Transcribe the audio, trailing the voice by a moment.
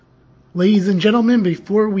Ladies and gentlemen,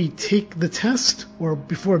 before we take the test, or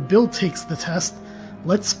before Bill takes the test,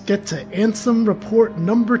 let's get to Ansem Report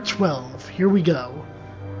number 12. Here we go.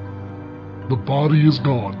 The body is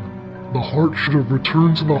gone. The heart should have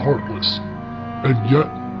returned to the heartless. And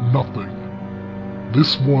yet, nothing.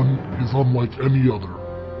 This one is unlike any other.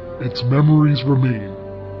 Its memories remain,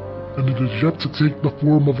 and it is yet to take the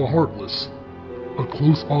form of a heartless. A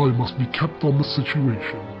close eye must be kept on the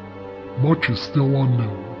situation. Much is still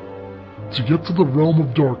unknown. To get to the realm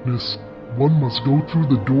of darkness, one must go through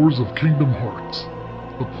the doors of Kingdom Hearts,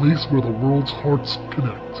 the place where the world's hearts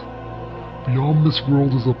connect. Beyond this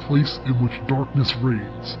world is a place in which darkness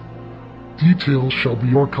reigns. Details shall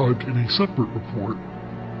be archived in a separate report.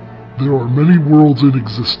 There are many worlds in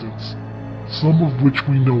existence, some of which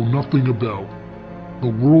we know nothing about. The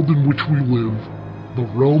world in which we live, the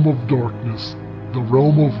realm of darkness, the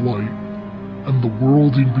realm of light, and the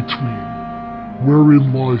world in between,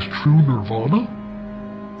 wherein lies true nirvana?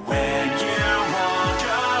 When you walk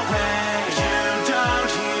away, you don't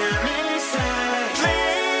hear me say,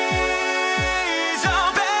 please, oh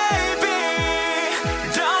baby,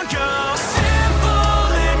 don't go. Simple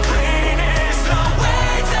and clean is the way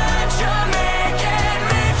that you're making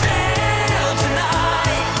me feel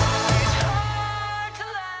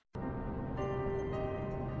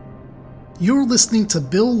tonight. You're listening to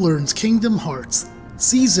Bill Learns Kingdom Hearts,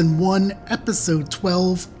 Season 1, Episode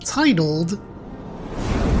 12, titled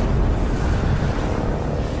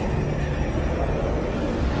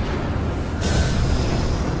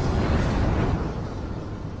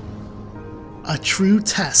A True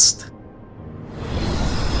Test.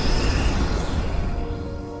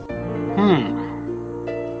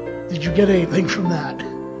 Did you get anything from that?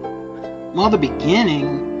 Well, the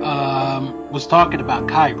beginning was talking about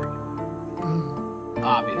Kyrie,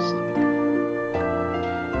 obviously.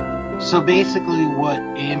 So basically what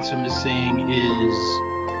Ansem is saying is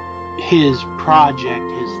his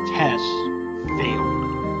project, his test,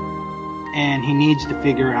 failed. And he needs to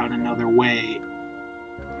figure out another way.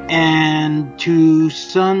 And to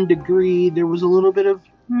some degree, there was a little bit of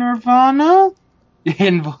nirvana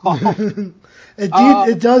involved.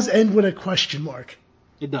 It does end with a question mark.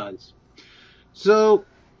 It does. So,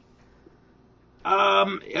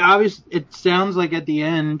 obviously, it sounds like at the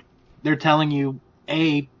end, they're telling you,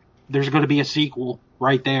 there's going to be a sequel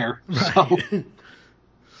right there. Right. So,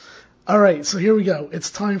 All right, so here we go. It's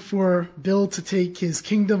time for Bill to take his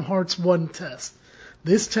Kingdom Hearts 1 test.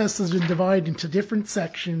 This test has been divided into different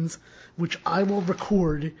sections, which I will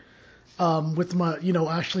record with my,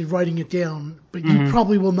 actually writing it down. But you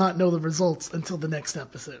probably will not know the results until the next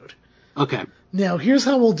episode. okay. Now, here's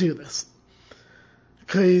how we'll do this.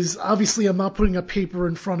 Because obviously I'm not putting a paper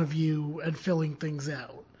in front of you and filling things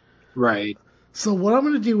out. Right. So what I'm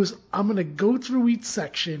going to do is I'm going to go through each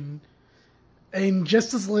section, and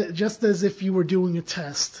just as if you were doing a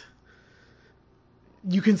test,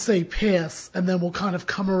 you can say pass, and then we'll kind of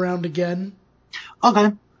come around again.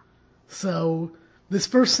 Okay. So this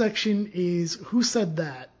first section is Who Said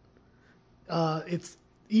That? It's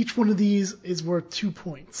each one of these is worth 2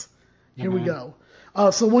 points. Here we go.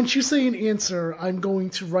 So once you say an answer, I'm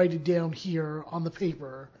going to write it down here on the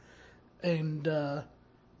paper, and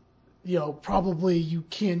probably you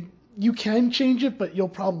can change it, but you'll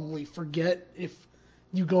probably forget if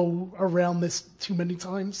you go around this too many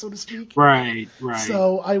times, so to speak. Right.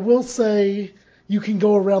 So I will say you can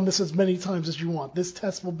go around this as many times as you want. This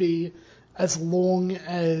test will be as long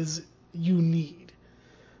as you need.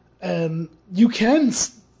 And you can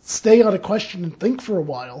stay on a question and think for a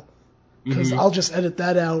while, because I'll just edit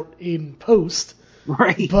that out in post.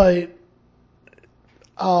 Right. But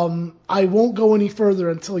I won't go any further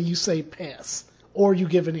until you say pass, or you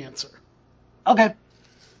give an answer. Okay.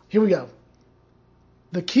 Here we go.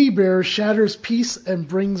 The key bearer shatters peace and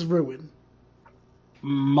brings ruin.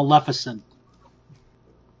 Maleficent.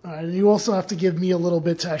 All right, and you also have to give me a little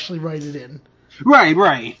bit to actually write it in.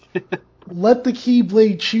 Right. Let the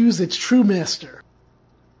Keyblade choose its true master.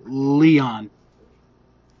 Leon.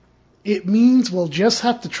 It means we'll just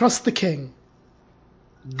have to trust the king.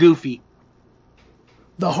 Goofy.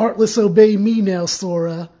 The heartless obey me now,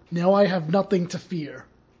 Sora. Now I have nothing to fear.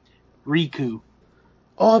 Riku.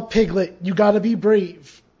 Aw, Piglet, you gotta be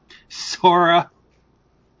brave. Sora.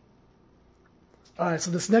 Alright,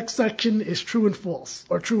 so this next section is true and false,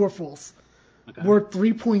 or true or false. Okay. Worth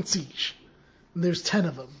 3 points each. And there's 10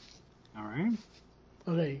 of them. Alright.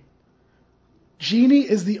 Okay. Genie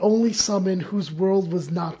is the only summon whose world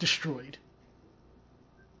was not destroyed.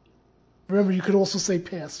 Remember, you could also say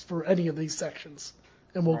pass for any of these sections,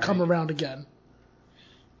 and we'll come around again.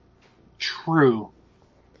 True.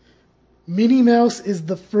 Minnie Mouse is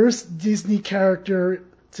the first Disney character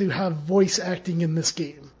to have voice acting in this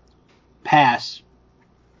game. Pass.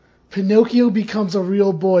 Pinocchio becomes a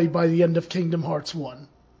real boy by the end of Kingdom Hearts 1.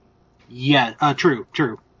 Yeah, true.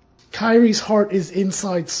 Kairi's heart is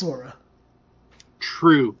inside Sora.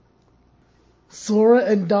 True. Sora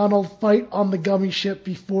and Donald fight on the gummy ship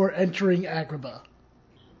before entering Agrabah.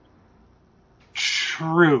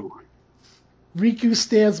 True. Riku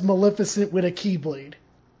stabs Maleficent with a Keyblade.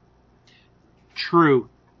 True.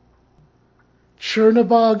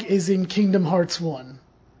 Chernabog is in Kingdom Hearts 1.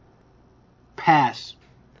 Pass.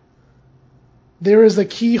 There is a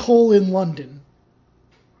keyhole in London.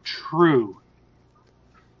 True.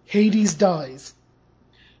 Hades dies.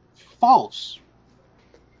 False.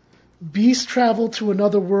 Beasts travel to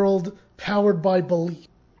another world powered by belief.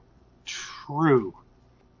 True.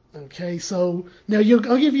 Okay, so now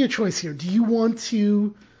I'll give you a choice here. Do you want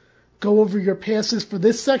to go over your passes for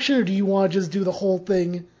this section, or do you want to just do the whole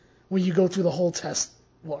thing when you go through the whole test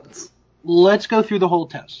once? Let's go through the whole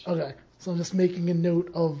test. Okay, so I'm just making a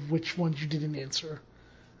note of which ones you didn't answer.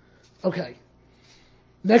 Okay.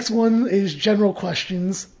 Next one is general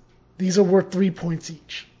questions. These are worth 3 points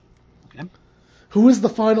each. Okay. Who is the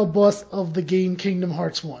final boss of the game Kingdom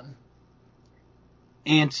Hearts 1?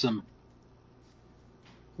 Ansem.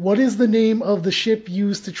 What is the name of the ship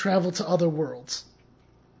used to travel to other worlds?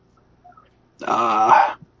 The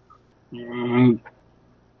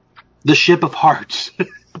Ship of Hearts.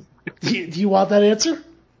 Do you want that answer?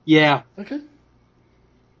 Yeah. Okay.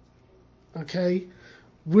 Okay.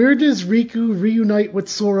 Where does Riku reunite with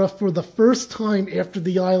Sora for the first time after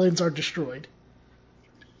the islands are destroyed?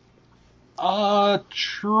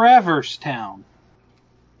 Traverse Town.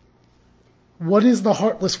 What is the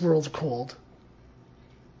Heartless World called?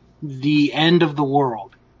 The End of the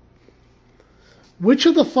World. Which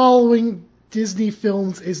of the following Disney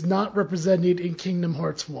films is not represented in Kingdom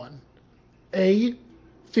Hearts 1? A.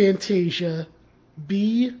 Fantasia.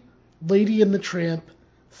 B. Lady and the Tramp.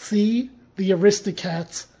 C. The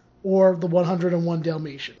Aristocats. Or The 101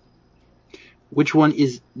 Dalmatians. Which one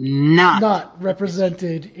is not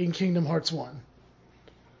represented in Kingdom Hearts 1?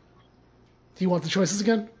 Do you want the choices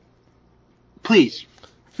again? Please.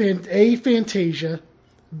 A. Fantasia.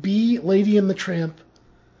 B. Lady and the Tramp.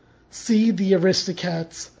 C. The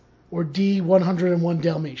Aristocats. Or D. 101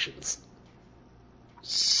 Dalmatians.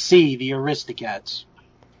 C. The Aristocats.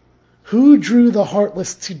 Who drew the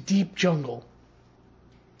Heartless to Deep Jungle?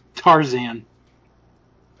 Tarzan.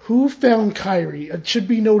 Who found Kairi? It should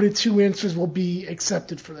be noted 2 answers will be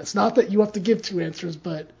accepted for this. Not that you have to give 2 answers,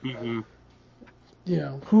 but, you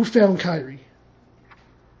know, who found Kairi?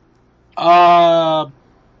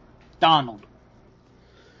 Donald.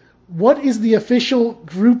 What is the official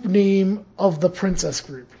group name of the Princess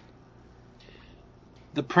Group?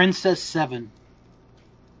 The Princess Seven.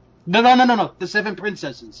 No. The Seven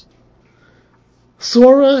Princesses.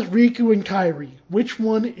 Sora, Riku, and Kairi. Which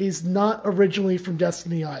one is not originally from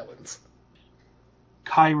Destiny Islands?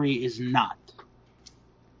 Kairi is not.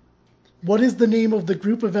 What is the name of the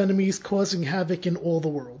group of enemies causing havoc in all the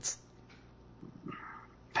worlds?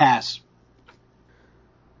 Pass.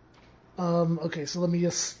 Okay, so let me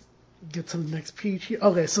just get to the next page here.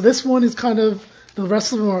 Okay, so this one is kind of, the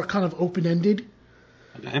rest of them are kind of open-ended.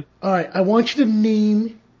 Okay. Alright, I want you to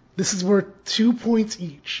name, this is worth 2 points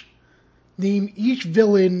each. Name each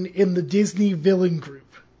villain in the Disney villain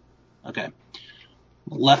group. Okay.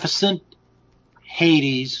 Maleficent,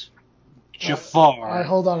 Hades, Jafar. Alright,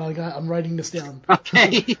 hold on, I'm writing this down.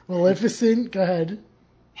 Okay. Maleficent, go ahead.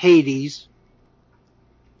 Hades,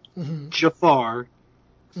 Mm-hmm. Jafar,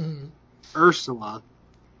 Mm-hmm. Ursula,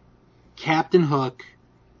 Captain Hook,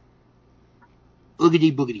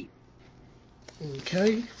 Oogity Boogity.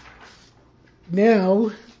 Okay.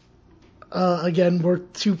 Now, again,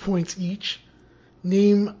 worth 2 points each.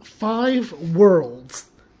 Name 5 worlds.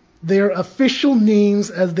 Their official names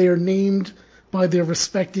as they are named by their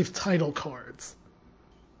respective title cards.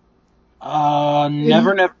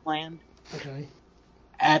 Neverland, Okay.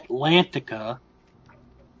 Atlantica,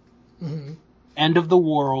 Mm-hmm. End of the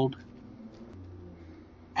World,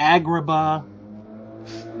 Agrabah,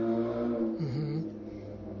 Mm-hmm.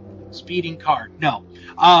 Speeding Cart. No.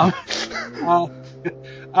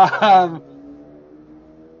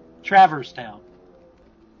 Traverse Town.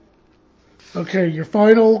 Okay, your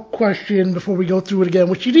final question before we go through it again,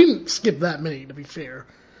 which you didn't skip that many, to be fair.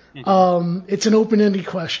 It's an open-ended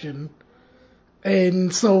question.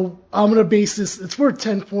 And so I'm going to base this, it's worth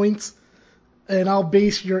 10 points, and I'll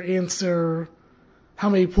base your answer, how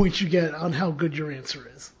many points you get, on how good your answer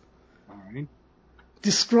is. Alright.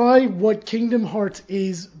 Describe what Kingdom Hearts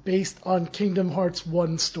is based on Kingdom Hearts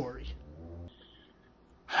 1 story.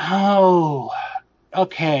 Oh,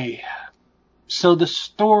 okay. So the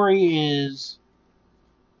story is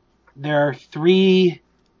there are 3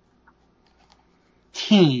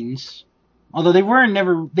 teens, although they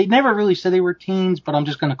never really said they were teens, but I'm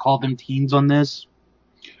just going to call them teens on this,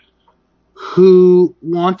 who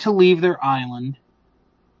want to leave their island.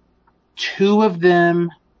 2 of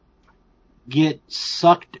them get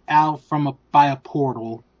sucked out by a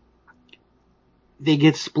portal. They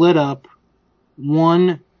get split up.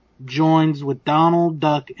 One joins with Donald,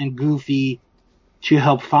 Duck, and Goofy to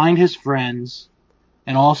help find his friends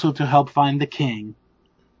and also to help find the king.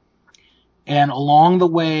 And along the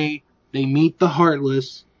way, they meet the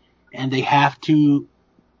Heartless and they have to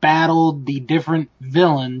battle the different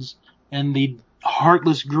villains in the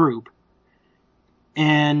Heartless group.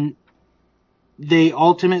 And they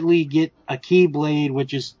ultimately get a Keyblade,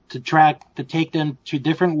 which is to take them to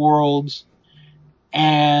different worlds,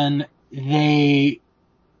 and they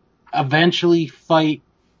eventually fight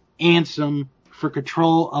Ansem for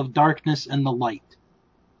control of darkness and the light.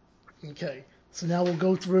 Okay, so now we'll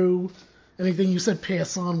go through anything you said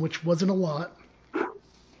pass on, which wasn't a lot.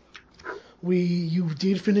 You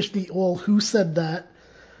did finish the all who said that.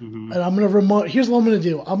 And I'm gonna here's what I'm gonna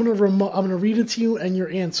do. I'm gonna read it to you and your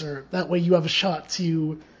answer. That way you have a shot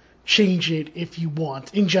to change it if you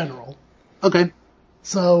want, in general. Okay.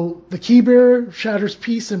 So, the Keybearer shatters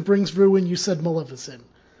peace and brings ruin, you said Maleficent.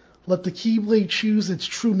 Let the Keyblade choose its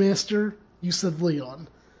true master, you said Leon.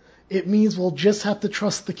 It means we'll just have to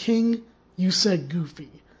trust the king, you said Goofy.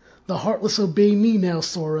 The Heartless obey me now,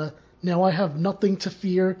 Sora. Now I have nothing to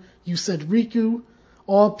fear, you said Riku.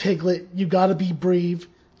 Aw, Piglet, you gotta be brave,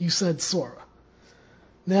 you said Sora.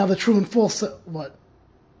 Now the true and false... What?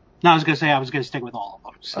 No, I was going to say I was going to stick with all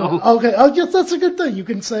of them. So. Okay, I guess that's a good thing. You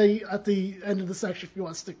can say at the end of the section if you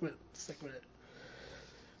want to stick with it.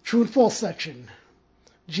 True and false section.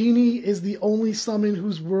 Genie is the only summon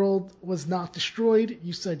whose world was not destroyed.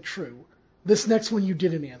 You said true. This next one you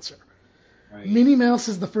didn't answer. Right. Minnie Mouse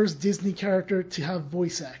is the first Disney character to have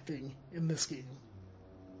voice acting in this game.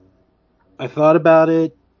 I thought about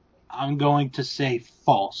it. I'm going to say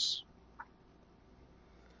false.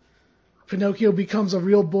 Pinocchio becomes a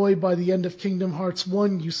real boy by the end of Kingdom Hearts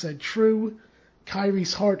 1. You said true.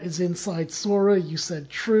 Kyrie's heart is inside Sora. You said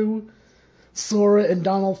true. Sora and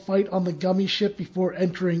Donald fight on the gummy ship before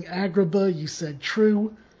entering Agrabah. You said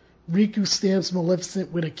true. Riku stabs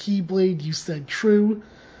Maleficent with a Keyblade. You said true.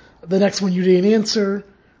 The next one you didn't answer.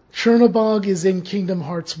 Chernobog is in Kingdom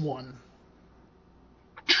Hearts 1.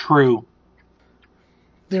 True.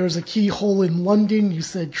 There is a keyhole in London. You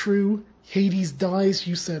said true. Hades dies.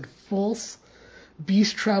 You said false.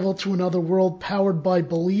 Beast traveled to another world powered by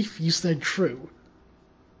belief. You said true.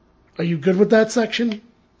 Are you good with that section?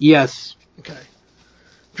 Yes. Okay.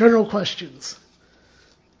 General questions.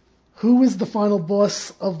 Who is the final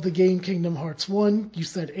boss of the game Kingdom Hearts 1? You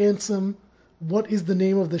said Ansem. What is the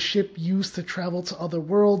name of the ship used to travel to other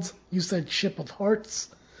worlds? You said Ship of Hearts.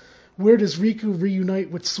 Where does Riku reunite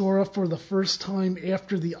with Sora for the first time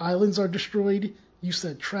after the islands are destroyed? You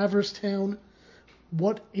said Traverse Town.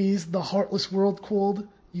 What is the Heartless world called?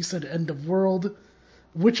 You said End of World.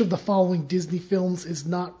 Which of the following Disney films is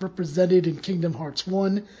not represented in Kingdom Hearts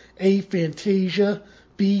 1? A. Fantasia.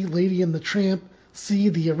 B. Lady and the Tramp. C.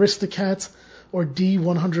 The Aristocats. Or D.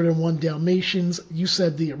 101 Dalmatians. You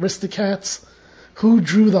said The Aristocats. Who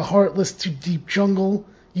drew the Heartless to Deep Jungle?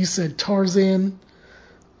 You said Tarzan.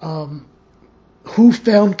 Who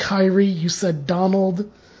found Kyrie? You said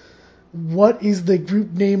Donald. What is the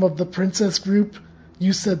group name of the princess group?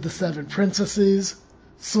 You said the Seven Princesses.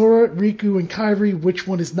 Sora, Riku, and Kyrie, which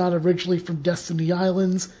one is not originally from Destiny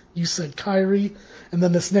Islands? You said Kyrie. And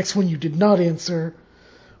then this next one you did not answer.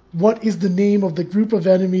 What is the name of the group of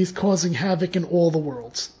enemies causing havoc in all the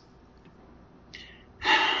worlds?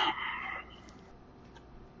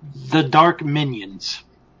 The Dark Minions.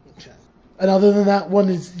 Okay. And other than that one,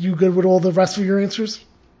 is you good with all the rest of your answers?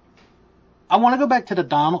 I want to go back to the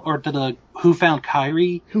Donald, or to the Who Found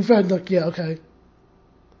Kyrie. Who found Duck? Yeah, okay.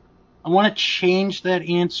 I want to change that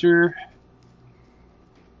answer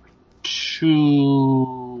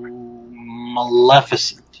to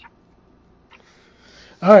Maleficent.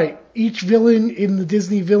 Alright, each villain in the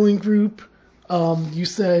Disney villain group, you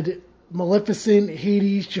said Maleficent,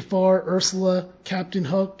 Hades, Jafar, Ursula, Captain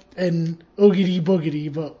Hook, and Oogity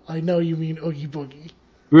Boogity, but I know you mean Oogie Boogie.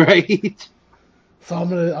 Right. So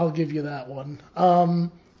I'll give you that one.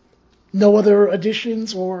 No other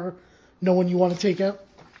additions or no one you want to take out?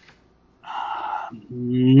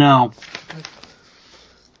 No.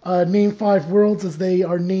 Name 5 worlds as they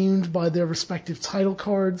are named by their respective title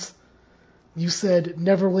cards. You said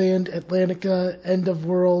Neverland, Atlantica, End of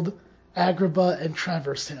World, Agrabah, and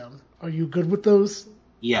Traverse Town. Are you good with those?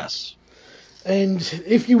 Yes. And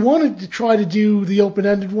if you wanted to try to do the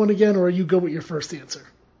open-ended one again, or are you good with your first answer?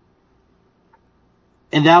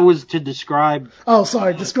 And that was to describe. Oh,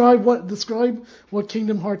 sorry. Describe what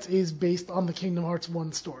Kingdom Hearts is based on the Kingdom Hearts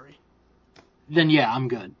 1 story. Then yeah, I'm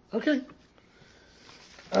good. Okay.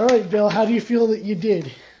 All right, Bill. How do you feel that you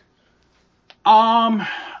did?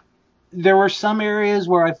 There were some areas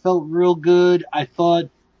where I felt real good. I thought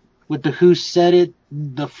with the Who Said It,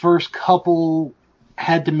 the first couple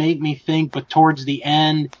had to make me think, but towards the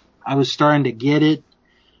end, I was starting to get it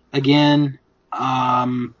again.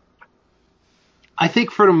 I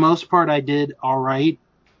think for the most part, I did all right.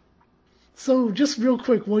 So, just real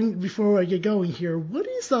quick, one before I get going here, what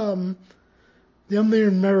is down there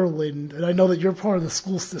in Maryland? And I know that you're part of the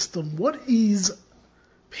school system. What is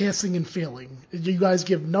passing and failing? Do you guys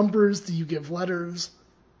give numbers? Do you give letters?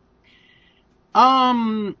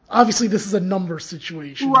 Obviously, this is a number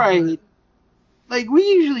situation. Right. but- Like, we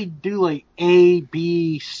usually do, like, A,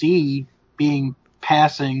 B, C being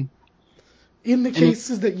passing. In the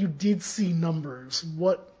cases that you did see numbers,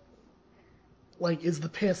 what, like, is the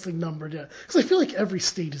passing number? Because I feel like every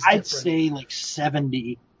state is different. I'd say, like,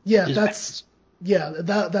 70. Yeah, is that's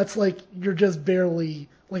that's like you're just barely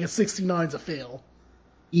like a 69's a fail.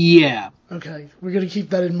 Yeah. Okay, we're gonna keep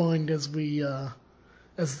that in mind as we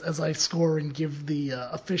as I score and give the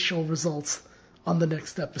official results on the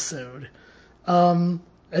next episode.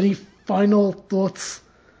 Any final thoughts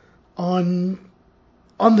on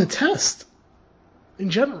the test in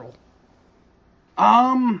general?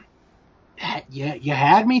 Yeah, you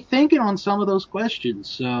had me thinking on some of those questions,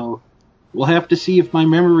 so we'll have to see if my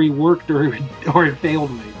memory worked or it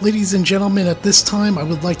failed me. Ladies and gentlemen, at this time, I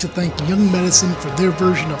would like to thank Young Medicine for their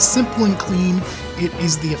version of Simple and Clean. It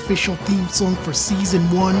is the official theme song for Season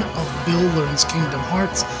 1 of Bill Learns Kingdom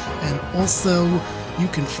Hearts. And also, you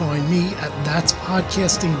can find me at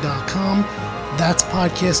thatspodcasting.com. That's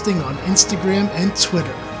Podcasting on Instagram and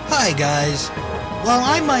Twitter. Hi guys. While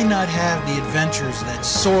I might not have the adventures that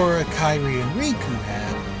Sora, Kairi, and Riku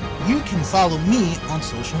have, you can follow me on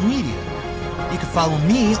social media. You can follow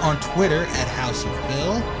me on Twitter at House of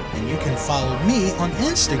Bill, and you can follow me on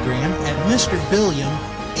Instagram at Mr.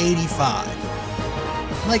 Billiam85.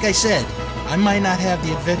 Like I said, I might not have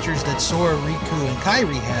the adventures that Sora, Riku, and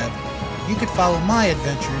Kairi have. You could follow my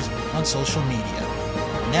adventures on social media.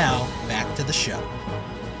 Now, back to the show.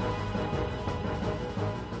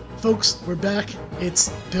 Folks, we're back. It's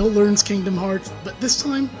Bill Learns Kingdom Hearts, but this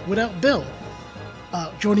time without Bill.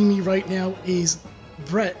 Joining me right now is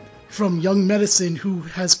Brett from Young Medicine, who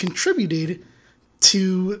has contributed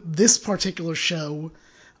to this particular show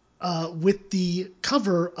with the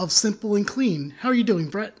cover of Simple and Clean. How are you doing,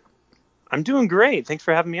 Brett? I'm doing great. Thanks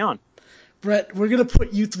for having me on. Brett, we're going to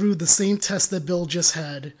put you through the same test that Bill just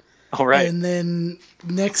had. All right. And then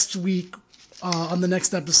next week, on the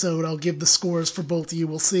next episode, I'll give the scores for both of you.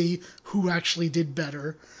 We'll see who actually did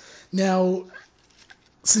better. Now,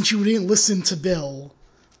 since you didn't listen to Bill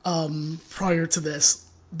prior to this,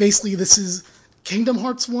 basically this is Kingdom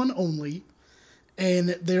Hearts 1 only, and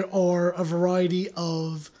there are a variety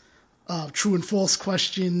of true and false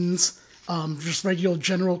questions, just regular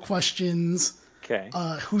general questions. Okay.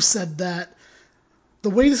 Who said that?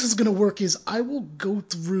 The way this is going to work is I will go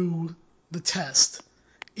through the test.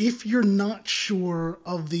 If you're not sure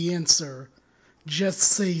of the answer, just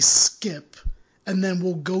say skip, and then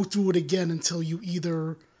we'll go through it again until you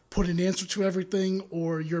either put an answer to everything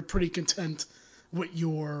or you're pretty content with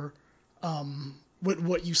your with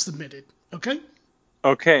what you submitted. Okay?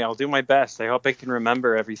 Okay, I'll do my best. I hope I can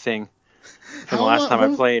remember everything from the last time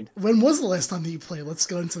I played. When was the last time that you played? Let's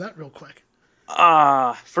go into that real quick.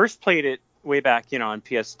 First played it way back, on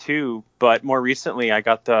PS2, but more recently I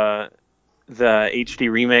got the HD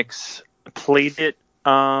remix. Played it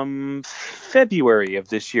February of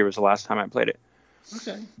this year was the last time I played it.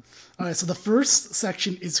 Okay. All right, so the first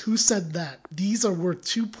section is Who Said That? These are worth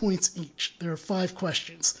 2 points each. There are 5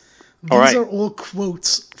 questions. These are all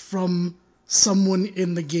quotes from someone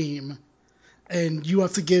in the game, and you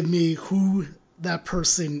have to give me who that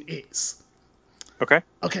person is. Okay.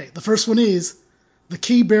 Okay, the first one is, the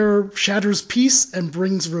key bearer shatters peace and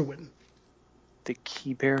brings ruin. The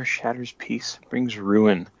key bearer shatters peace, brings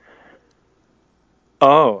ruin.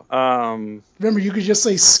 Oh, Remember, you could just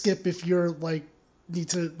say skip if you're,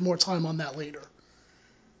 need more time on that later.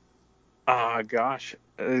 gosh.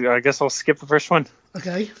 I guess I'll skip the first one.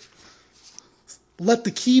 Okay. Let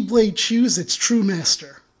the Keyblade choose its true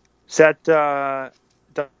master. Is that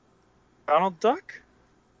Donald Duck?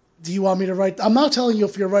 Do you want me to write? I'm not telling you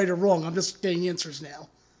if you're right or wrong. I'm just getting answers now.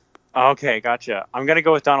 Okay, gotcha. I'm gonna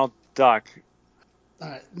go with Donald Duck. All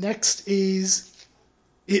right. Next is,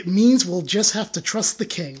 it means we'll just have to trust the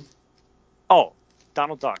king. Oh,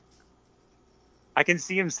 Donald Duck. I can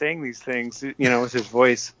see him saying these things, with his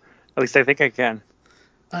voice. At least I think I can.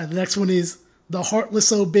 The next one is, the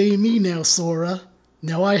heartless obey me now, Sora.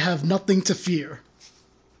 Now I have nothing to fear.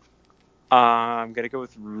 I'm gonna go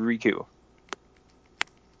with Riku.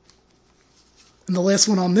 And the last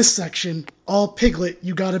one on this section, all Piglet,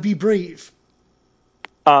 you gotta be brave.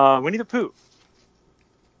 Winnie the Pooh.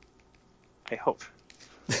 I hope.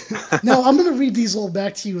 Now, I'm going to read these all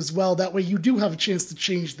back to you as well. That way you do have a chance to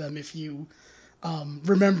change them if you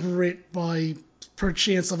remember it by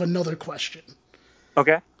perchance of another question.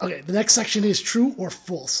 Okay. Okay, the next section is true or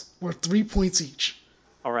false, worth 3 points each.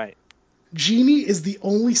 All right. Genie is the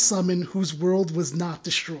only summon whose world was not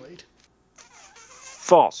destroyed.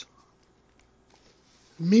 False.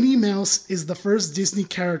 Minnie Mouse is the first Disney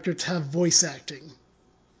character to have voice acting.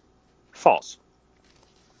 False.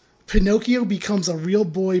 Pinocchio becomes a real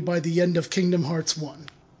boy by the end of Kingdom Hearts 1.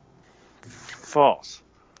 False.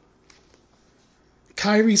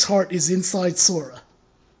 Kairi's heart is inside Sora.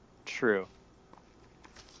 True.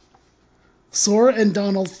 Sora and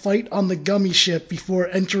Donald fight on the gummy ship before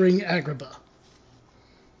entering Agrabah.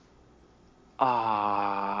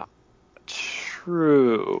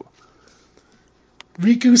 True.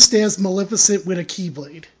 Riku stabs Maleficent with a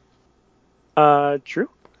Keyblade. True.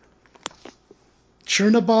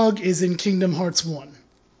 Chernabog is in Kingdom Hearts 1.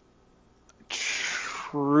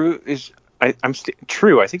 True is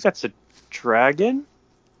true. I think that's a dragon.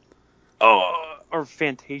 Oh, or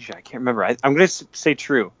Fantasia. I can't remember. I'm gonna say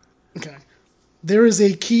true. Okay. There is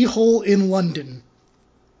a keyhole in London.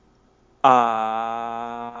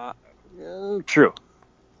 True.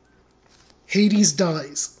 Hades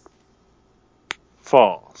dies.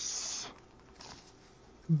 False.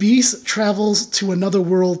 Beast travels to another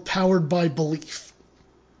world powered by belief.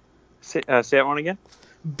 Say that one again.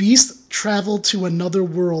 Beast traveled to another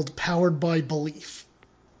world powered by belief.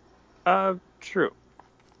 True.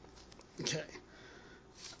 Okay.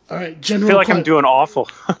 All right, I general. feel like I'm doing awful.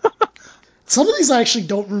 Some of these I actually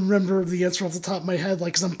don't remember the answer off the top of my head,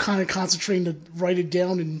 like, because I'm kind of concentrating to write it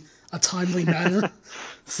down in a timely manner.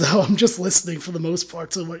 So I'm just listening for the most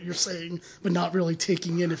part to what you're saying, but not really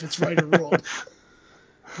taking in if it's right or wrong.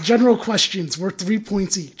 General questions worth 3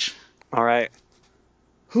 points each. All right.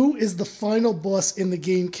 Who is the final boss in the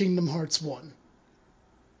game Kingdom Hearts 1?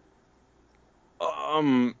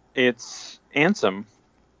 It's Ansem.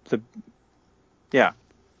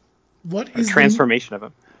 What is transformation of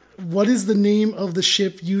him. What is the name of the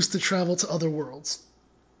ship used to travel to other worlds?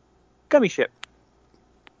 Gummy ship.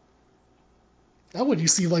 That one you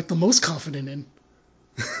seem like the most confident in.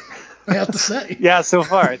 I have to say. Yeah, so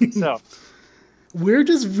far, I think so. Where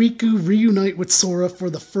does Riku reunite with Sora for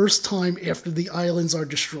the first time after the islands are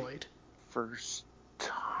destroyed? First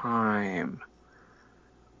time.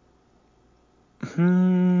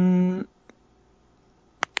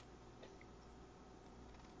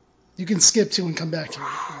 You can skip to and come back to it.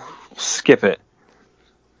 Skip it.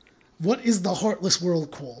 What is the Heartless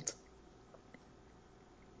World called?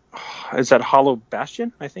 Is that Hollow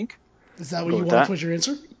Bastion, I think? Is that what you want to put your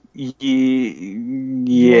answer? Yeah.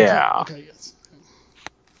 Okay, yes.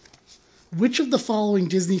 Which of the following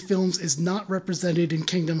Disney films is not represented in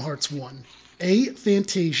Kingdom Hearts 1? A.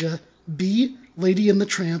 Fantasia, B. Lady and the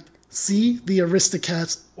Tramp, C. The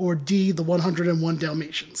Aristocats, or D. The 101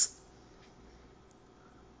 Dalmatians?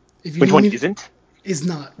 Which one isn't? Is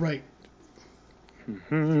not, right.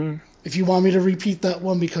 Mm-hmm. If you want me to repeat that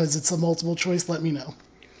one because it's a multiple choice, let me know.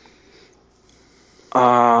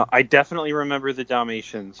 I definitely remember the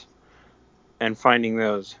Dalmatians and finding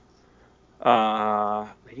those.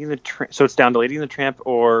 Lady and the Tramp. So it's down to Lady and the Tramp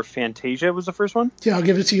or Fantasia was the first one? Yeah, I'll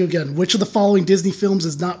give it to you again. Which of the following Disney films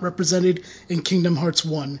is not represented in Kingdom Hearts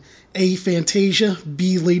 1? A. Fantasia,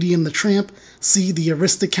 B. Lady and the Tramp, C. The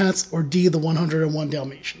Aristocats, or D. The 101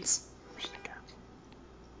 Dalmatians?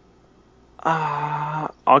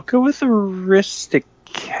 I'll go with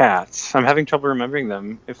Aristocats. I'm having trouble remembering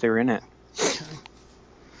them if they were in it. Okay.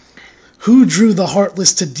 Who drew the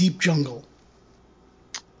Heartless to Deep Jungle?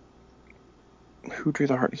 Who drew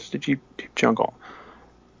the Heartless to Deep Jungle?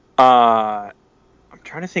 I'm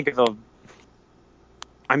trying to think of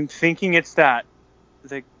I'm thinking it's the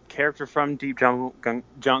character from Deep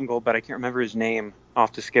Jungle, but I can't remember his name. I'll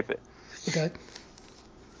have to skip it. Okay.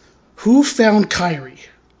 Who found Kairi?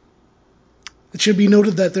 It should be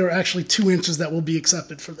noted that there are actually two answers that will be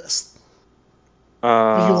accepted for this.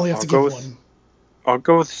 But you only have to give one. I'll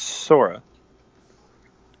go with Sora.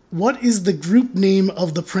 What is the group name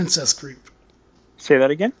of the princess group? Say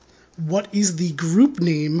that again. What is the group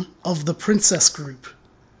name of the princess group?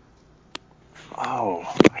 Oh,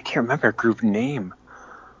 I can't remember a group name.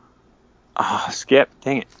 Skip.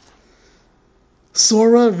 Dang it.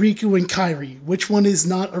 Sora, Riku, and Kairi. Which one is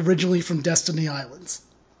not originally from Destiny Islands?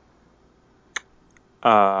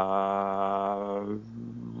 Kyrie,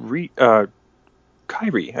 I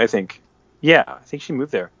think. Yeah, I think she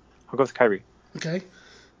moved there. I'll go with Kyrie. Okay.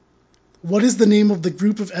 What is the name of the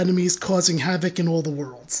group of enemies causing havoc in all the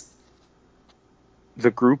worlds?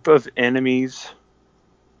 The group of enemies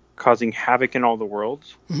causing havoc in all the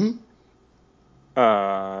worlds? Mm-hmm.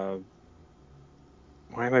 Why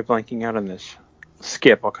am I blanking out on this?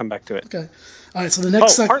 Skip, I'll come back to it. Okay. All right, so the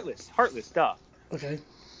next Heartless, duh. Okay.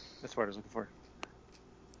 That's what I was looking for.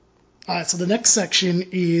 All right, so the next section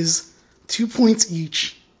is 2 points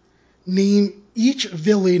each. Name each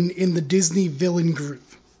villain in the Disney villain group.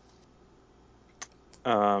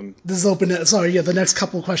 This is open. Sorry, yeah, the next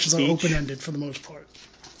couple of questions are open-ended for the most part.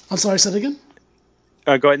 I'm sorry, say that again?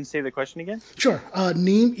 Go ahead and say the question again. Sure.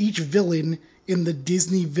 Name each villain in the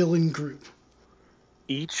Disney villain group.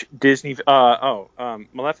 Each Disney...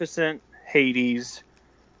 Maleficent, Hades,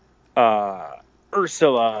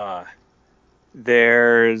 Ursula.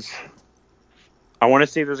 There's... I want to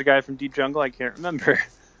say there's a guy from Deep Jungle. I can't remember.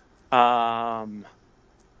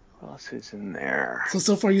 What else is in there?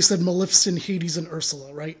 So far you said Maleficent, Hades, and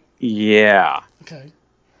Ursula, right? Yeah. Okay.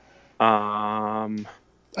 I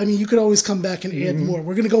mean, you could always come back and add more.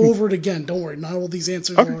 We're going to go over it again. Don't worry. Not all these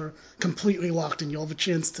answers are completely locked in. You'll have a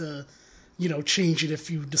chance to, change it if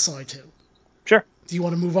you decide to. Sure. Do you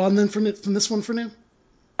want to move on then from this one for now?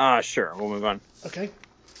 Sure. We'll move on. Okay.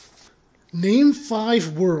 Name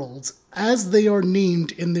 5 worlds as they are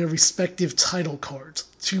named in their respective title cards.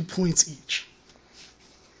 2 points each.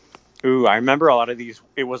 Ooh, I remember a lot of these.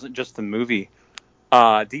 It wasn't just the movie.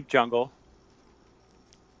 Deep Jungle.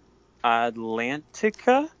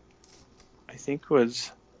 Atlantica, I think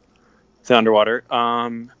was the underwater.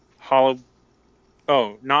 Hollow.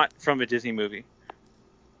 Oh, not from a Disney movie.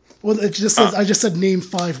 Well, it just says I just said name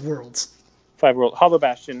 5 worlds. 5 world. Hollow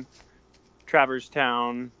Bastion, Traverse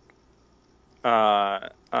Town. I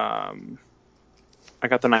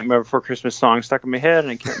got the Nightmare Before Christmas song stuck in my head,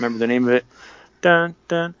 and I can't remember the name of it. Dun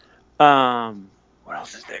dun. What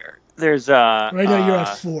else is there? There's right now you're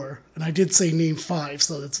at 4, and I did say name 5,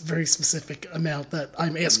 so that's a very specific amount that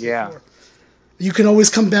I'm asking for. You can always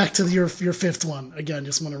come back to your 5th one. Again,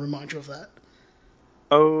 just want to remind you of that.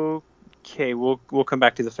 Okay, we'll come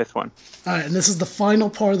back to the 5th one. All right, and this is the final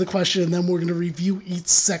part of the question, and then we're going to review each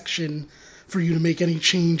section for you to make any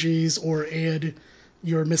changes or add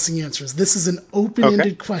your missing answers. This is an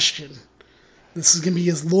open-ended question. This is going to be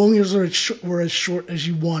as long as or as short as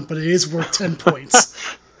you want, but it is worth 10 points.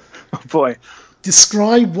 Oh boy.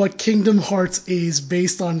 Describe what Kingdom Hearts is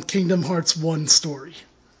based on Kingdom Hearts 1 story.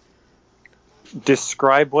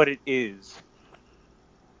 Describe what it is.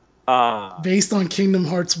 Based on Kingdom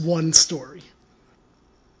Hearts 1 story.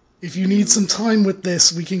 If you need some time with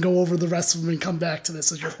this, we can go over the rest of them and come back to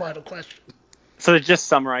this as your final question. So it's just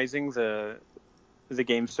summarizing the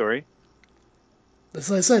game story? As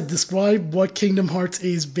I said, describe what Kingdom Hearts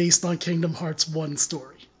is based on Kingdom Hearts 1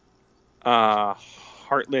 story.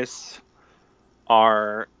 Heartless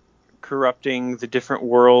are corrupting the different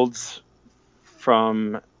worlds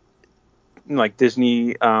from like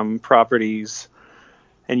Disney properties,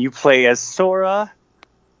 and you play as Sora,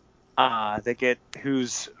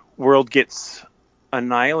 whose world gets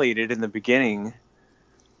annihilated in the beginning,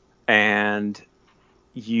 and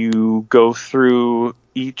you go through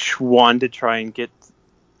each one to try and get.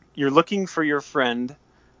 You're looking for your friend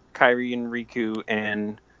Kairi and Riku,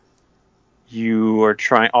 and you are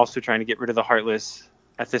also trying to get rid of the Heartless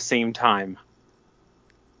at the same time.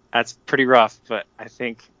 That's pretty rough, but I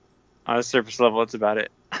think on a surface level, that's about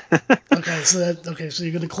it. So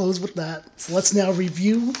you're going to close with that. So let's now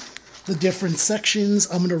review the different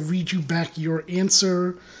sections. I'm going to read you back your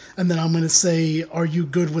answer, and then I'm going to say, are you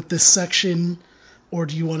good with this section, or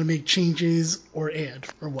do you want to make changes or add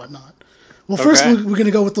or whatnot? Well, first we're going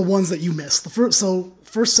to go with the ones that you missed.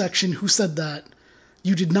 First section, who said that?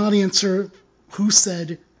 You did not answer. Who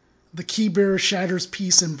said the Keybearer shatters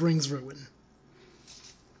peace and brings ruin?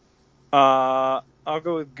 I'll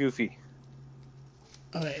go with Goofy.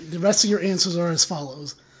 All right. The rest of your answers are as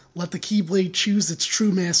follows. Let the Keyblade choose its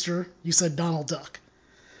true master. You said Donald Duck.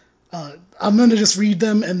 I'm going to just read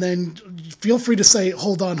them, and then feel free to say,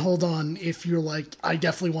 hold on, if you're like, I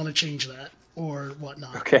definitely want to change that, or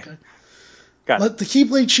whatnot. Okay. Got it. Let the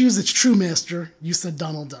Keyblade choose its true master. You said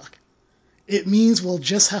Donald Duck. It means we'll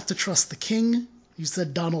just have to trust the king. You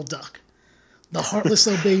said Donald Duck. The Heartless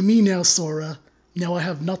obey me now, Sora. Now I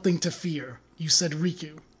have nothing to fear. You said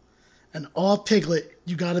Riku. And all Piglet,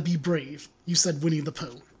 you gotta be brave. You said Winnie the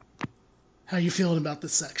Pooh. How you feeling about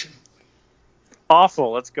this section?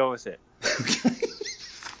 Awful. Let's go with it.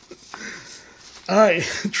 All right,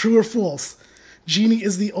 true or false? Genie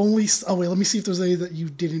is the only... Oh, wait, let me see if there's any that you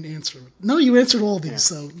didn't answer. No, you answered all these,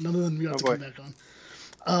 so none of them you have to come back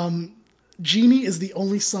on. Genie is the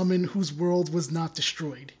only summon whose world was not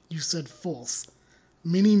destroyed. You said false.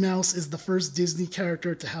 Minnie Mouse is the first Disney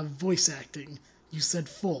character to have voice acting. You said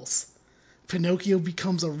false. Pinocchio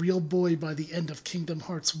becomes a real boy by the end of Kingdom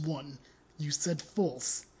Hearts 1. You said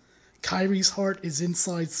false. Kyrie's heart is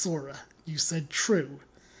inside Sora. You said true.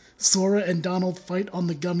 Sora and Donald fight on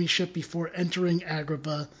the gummy ship before entering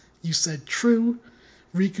Agrabah. You said true.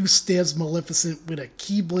 Riku stabs Maleficent with a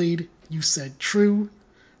keyblade. You said true.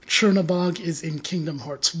 Chernobog is in Kingdom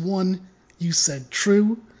Hearts 1. You said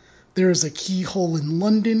true. There is a keyhole in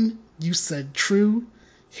London. You said true.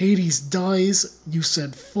 Hades dies. You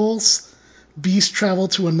said false. Beasts travel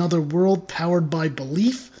to another world powered by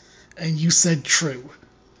belief. And you said true.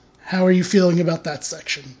 How are you feeling about that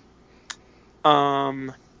section?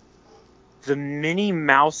 The Minnie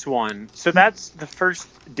Mouse one. So that's the first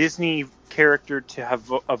Disney character to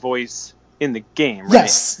have a voice in the game, right?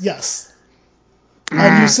 Yes.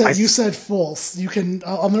 You said false. You can.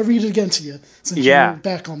 I'm gonna read it again to you since you're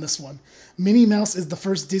back on this one. Minnie Mouse is the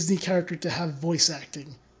first Disney character to have voice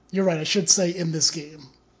acting. You're right. I should say in this game.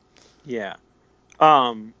 Yeah.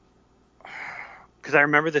 Because I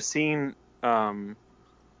remember the scene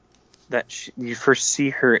that you first see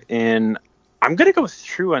her in. I'm gonna go with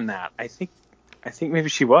true on that. I think maybe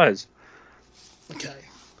she was. Okay.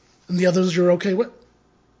 And the others you're okay with?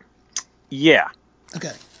 Yeah.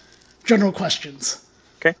 Okay. General questions.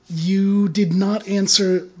 Okay. You did not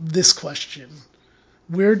answer this question.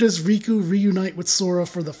 Where does Riku reunite with Sora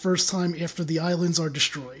for the first time after the islands are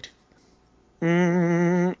destroyed?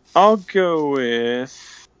 I'll just go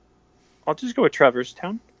with Traverse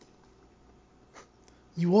Town.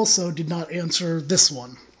 You also did not answer this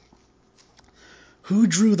one. Who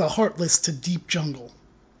drew the Heartless to Deep Jungle?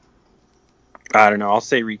 I don't know. I'll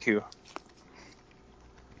say Riku.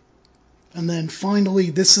 And then finally,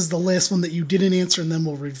 this is the last one that you didn't answer, and then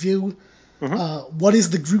we'll review. Mm-hmm. What is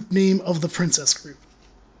the group name of the Princess Group?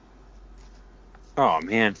 Oh,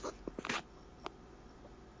 man.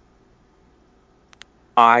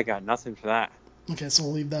 I got nothing for that. Okay, so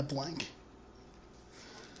we'll leave that blank.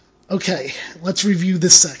 Okay, let's review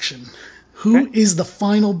this section. Who is the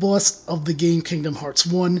final boss of the game Kingdom Hearts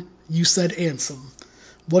 1? You said Ansem.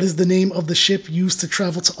 What is the name of the ship used to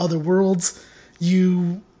travel to other worlds?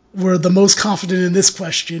 You were the most confident in this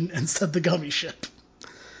question and said the gummy ship.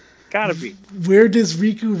 Gotta be. Where does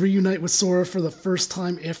Riku reunite with Sora for the first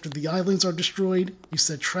time after the islands are destroyed? You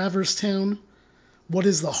said Traverse Town. What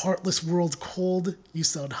is the Heartless world called? You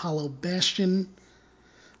said Hollow Bastion.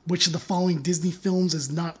 Which of the following Disney films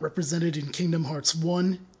is not represented in Kingdom Hearts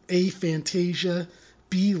 1? A. Fantasia.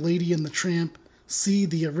 B. Lady and the Tramp. C.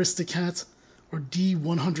 The Aristocats. Or D.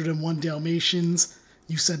 101 Dalmatians.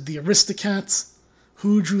 You said the Aristocats.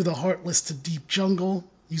 Who drew the Heartless to Deep Jungle?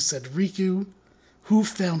 You said Riku. Who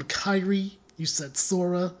found Kairi? You said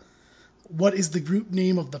Sora. What is the group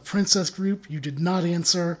name of the Princess Group? You did not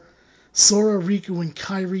answer. Sora, Riku, and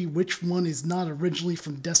Kairi, which one is not originally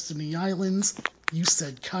from Destiny Islands? You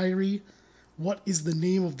said Kairi. What is the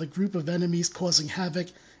name of the group of enemies causing havoc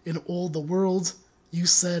in all the worlds? You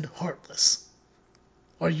said Heartless.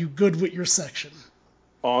 Are you good with your section?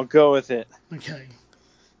 I'll go with it. Okay.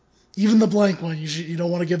 Even the blank one, you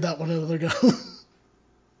don't want to give that one another go.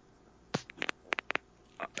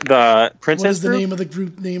 The Princess What is the Group? name of the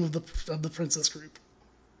group name of the Princess Group?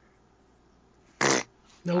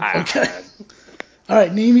 Nope. Okay. All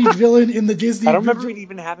right. Name each villain in the Disney. I don't remember it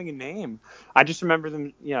even having a name. I just remember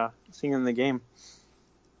them, singing in the game.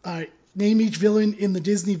 All right. Name each villain in the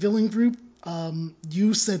Disney villain group.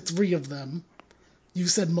 You said 3 of them. You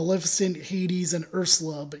said Maleficent, Hades, and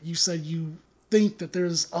Ursula, but you said you think that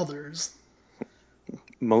there's others.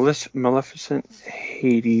 Maleficent,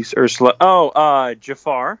 Hades, Ursula. Oh,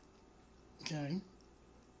 Jafar. Okay.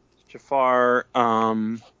 Jafar.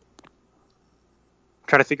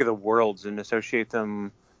 Try to think of the worlds and associate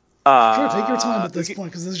them. Sure, take your time at this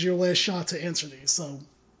point because this is your last shot to answer these. So,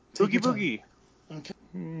 Boogie Boogie. Okay.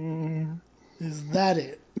 Is that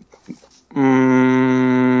it?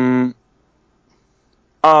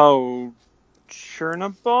 Oh,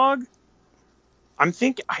 Chernobog? I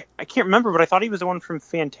can't remember, but I thought he was the one from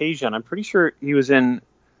Fantasia, and I'm pretty sure he was in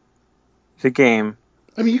the game.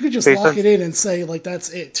 I mean, you could just lock it in and say, like, that's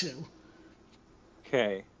it, too.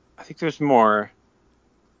 Okay. I think there's more.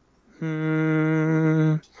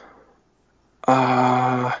 Goodbye,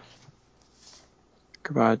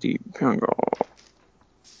 Deep Jungle.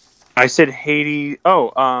 I said Haiti.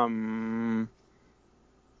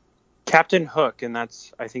 Captain Hook, and I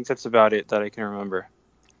think that's about it that I can remember.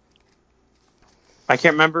 I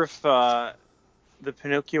can't remember if the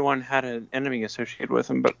Pinocchio one had an enemy associated with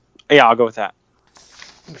him, but yeah, I'll go with that.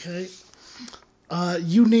 Okay.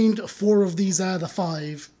 You named 4 of these out of the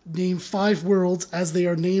 5. Name 5 worlds as they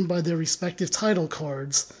are named by their respective title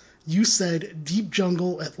cards. You said Deep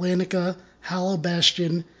Jungle, Atlantica, Hollow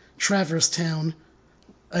Bastion, Traverse Town,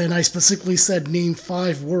 and I specifically said name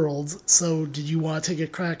 5 worlds. So did you want to take a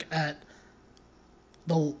crack at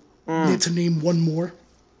to name one more?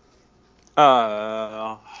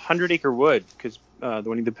 100 Acre Wood, because the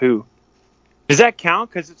Winnie the Pooh. Does that count?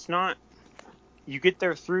 Because it's not. You get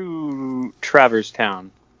there through Traverse Town.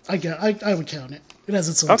 I would count it. It has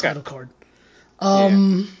its own title card.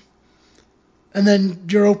 And then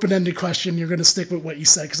your open-ended question, you're going to stick with what you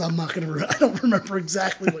said, because I'm not going to. I don't remember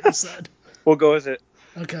exactly what you said. We'll go with it.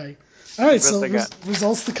 Okay. All right. So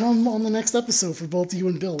results to come on the next episode for both you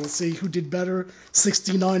and Bill. We'll see who did better.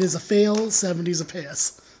 69 is a fail. 70 is a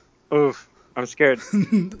pass. Oof. I'm scared.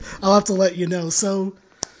 I'll have to let you know. So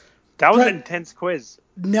that was an intense quiz.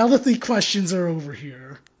 Now that the questions are over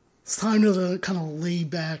here, it's time to kind of lay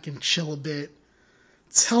back and chill a bit.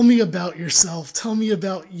 Tell me about yourself. Tell me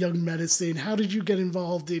about Young Medicine. How did you get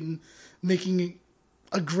involved in making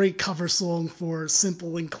a great cover song for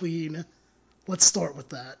Simple and Clean? Let's start with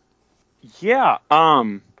that. Yeah.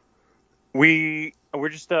 We're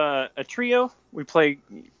just a trio. We play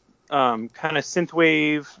kind of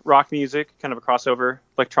synthwave rock music, kind of a crossover,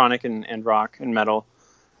 electronic and rock and metal.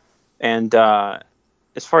 And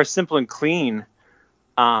as far as Simple and Clean,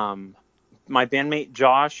 my bandmate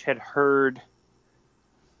Josh had heard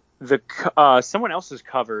someone else's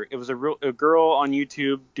cover. It was a girl on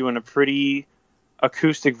YouTube doing a pretty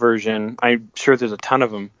acoustic version. I'm sure there's a ton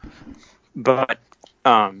of them, but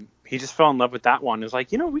he just fell in love with that one. It was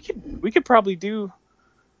like, we could probably do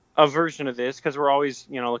a version of this, because we're always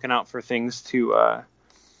looking out for things to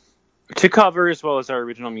cover as well as our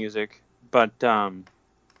original music. But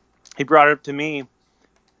he brought it up to me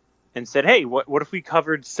and said, "Hey, what if we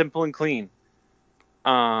covered Simple and Clean?"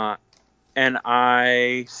 And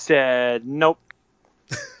I said, "Nope."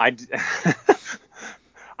 I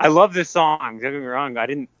love this song. Don't get me wrong. I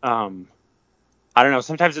didn't. I don't know.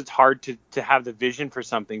 Sometimes it's hard to have the vision for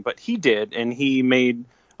something, but he did, and he made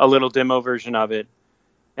a little demo version of it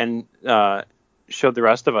and showed the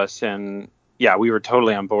rest of us. And yeah, we were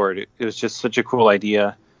totally on board. It was just such a cool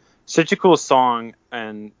idea, such a cool song,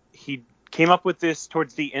 and he came up with this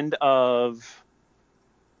towards the end of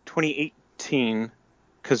 2018.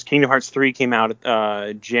 Because Kingdom Hearts 3 came out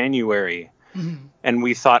January, and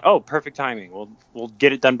we thought, oh, perfect timing. We'll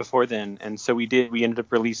get it done before then, and so we did. We ended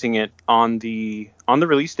up releasing it on the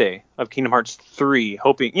release day of Kingdom Hearts 3,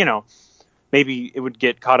 hoping maybe it would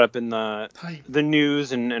get caught up in the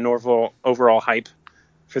news and overall hype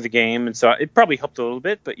for the game, and so it probably helped a little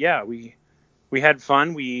bit. But yeah, we had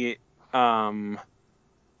fun. We shot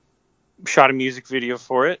a music video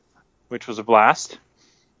for it, which was a blast.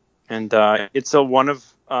 And it's one of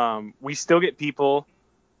we still get people.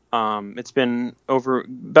 It's been over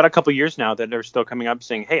about a couple years now that are still coming up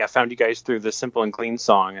saying, "Hey, I found you guys through the Simple and Clean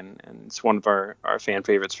song," and it's one of our fan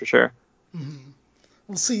favorites for sure. Mm-hmm.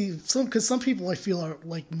 Well, see, because some people I feel are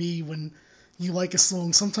like me. When you like a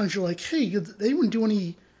song, sometimes you're like, "Hey, they wouldn't do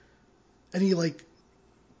any like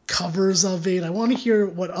covers of it. I want to hear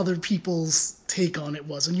what other people's take on it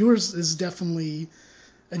was." And yours is definitely.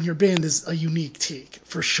 And your band is a unique take,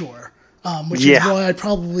 for sure. Which is why I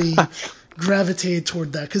probably gravitated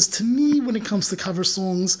toward that. Because to me, when it comes to cover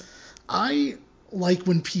songs, I like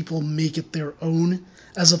when people make it their own,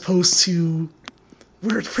 as opposed to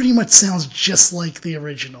where it pretty much sounds just like the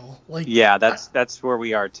original. Like, yeah, that's where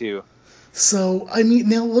we are, too. So, I mean,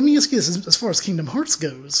 now let me ask you this. As far as Kingdom Hearts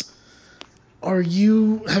goes, have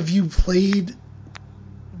you played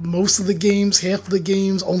most of the games, half of the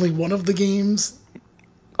games, only one of the games?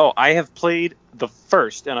 Oh, I have played the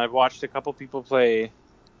first, and I've watched a couple people play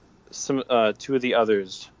some 2 of the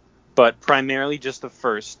others, but primarily just the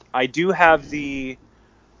first. I do have I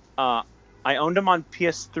owned them on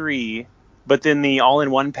PS3, but then the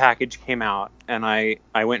all-in-one package came out, and I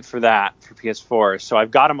went for that for PS4. So I've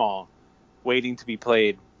got them all, waiting to be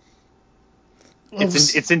played. Well,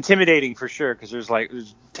 it's intimidating for sure, because there's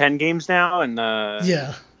 10 games now, and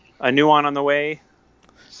a new one on the way.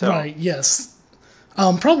 So. Right. Yes.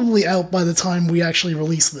 Probably out by the time we actually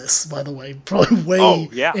release this, by the way. Probably way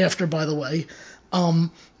after, by the way.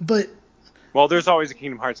 But Well, there's always a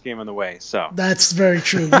Kingdom Hearts game on the way, so that's very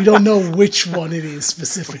true. We don't know which one it is we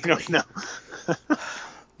specifically. don't know.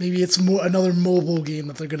 Maybe it's more another mobile game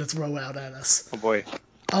that they're going to throw out at us. Oh boy.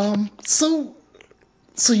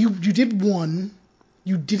 So you did one,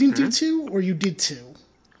 you didn't do two, or you did two?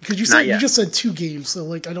 Because you said Not yet. you just said two games, so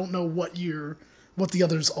like I don't know what the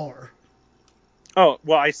others are. Oh,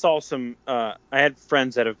 well, I saw some. I had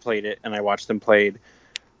friends that have played it, and I watched them played.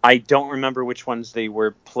 I don't remember which ones they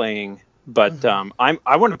were playing, but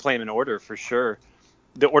I want to play them in order for sure.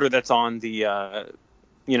 The order that's on the,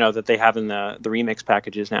 that they have in the remix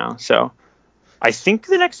packages now. So I think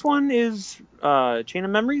the next one is Chain of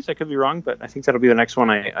Memories. I could be wrong, but I think that'll be the next one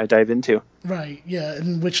I dive into. Right, yeah,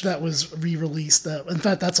 in which that was re-released. In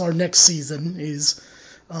fact, that's our next season. Is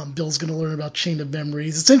Bill's going to learn about Chain of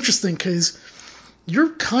Memories. It's interesting because you're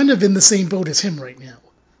kind of in the same boat as him right now.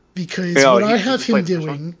 Because what I have him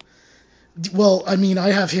doing, well, I mean, I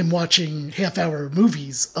have him watching half-hour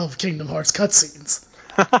movies of Kingdom Hearts cutscenes.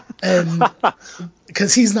 And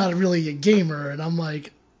because he's not really a gamer, and I'm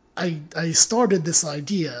like, I started this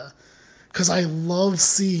idea because I love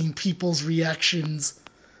seeing people's reactions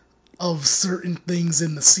of certain things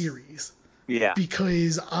in the series. Yeah.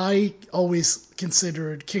 Because I always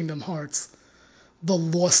considered Kingdom Hearts the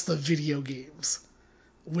Lost of video games.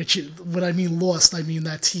 When I mean Lost, I mean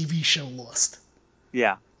that TV show Lost.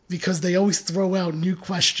 Yeah. Because they always throw out new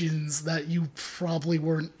questions that you probably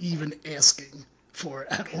weren't even asking for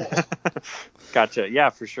at all. Gotcha.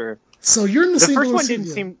 Yeah, for sure. So you're in the same first boat one as him,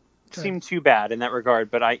 didn't yeah. seem too bad in that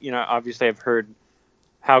regard, but obviously I've heard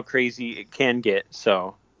how crazy it can get,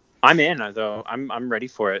 so I'm in though. I'm ready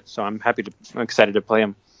for it, so I'm excited to play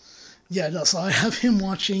them. Yeah, no, so I have him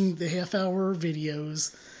watching the half-hour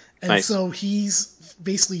videos, and Nice. so he's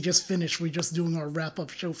basically just finished. We're just doing our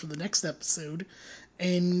wrap-up show for the next episode,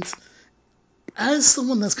 and as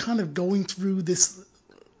someone that's kind of going through this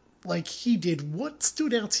like he did, what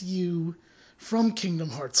stood out to you from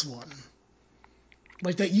Kingdom Hearts 1?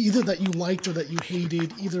 Like that either that you liked or that you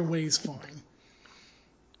hated, either way is fine.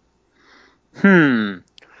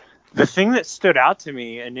 The thing that stood out to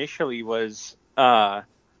me initially was, I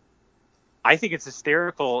think it's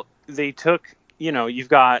hysterical. They took, you've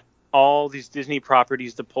got all these Disney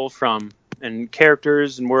properties to pull from, and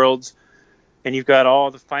characters and worlds, and you've got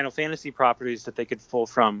all the Final Fantasy properties that they could pull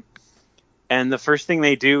from. And the first thing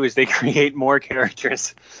they do is they create more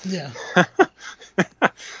characters. Yeah.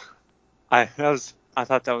 I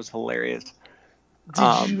thought that was hilarious.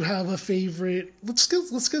 Did you have a favorite? Let's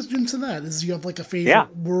get into that. Do you have like a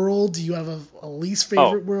favorite world? Do you have a least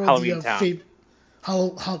favorite world? Halloween Do you have Town.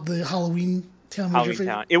 the Halloween Town was your Halloween favorite?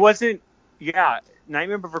 Town. It wasn't. Yeah,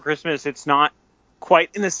 Nightmare Before Christmas. It's not quite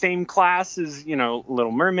in the same class as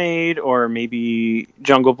Little Mermaid or maybe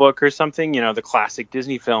Jungle Book or something. The classic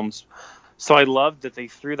Disney films. So I loved that they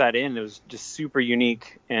threw that in. It was just super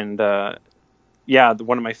unique and one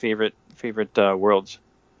of my favorite worlds.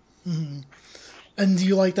 Mm-hmm. And do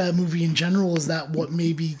you like that movie in general? Is that what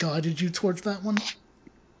maybe guided you towards that one?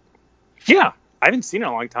 Yeah, I haven't seen it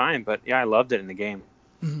in a long time, but yeah, I loved it in the game.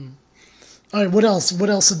 Mm-hmm. All right, what else? What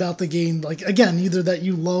else about the game? Like again, either that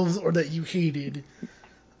you loved or that you hated.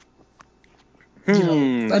 I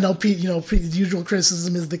know, the usual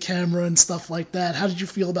criticism is the camera and stuff like that. How did you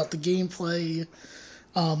feel about the gameplay,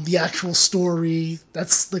 the actual story?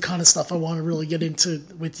 That's the kind of stuff I want to really get into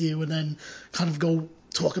with you, and then kind of go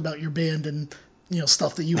talk about your band and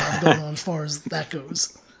stuff that you have going on as far as that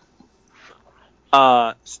goes.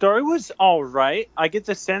 Story was all right. I get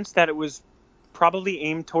the sense that it was probably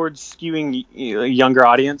aimed towards skewing a younger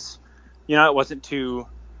audience. It wasn't too.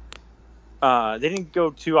 They didn't go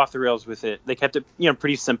too off the rails with it. They kept it,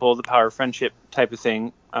 pretty simple, the power of friendship type of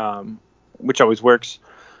thing, which always works.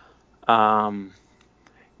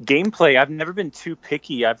 Gameplay, I've never been too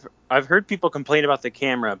picky. I've heard people complain about the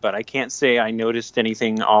camera, but I can't say I noticed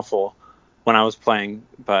anything awful when I was playing.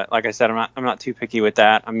 But like I said, I'm not too picky with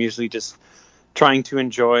that. I'm usually just trying to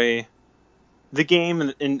enjoy the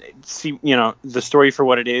game and see, the story for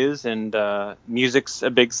what it is. And music's a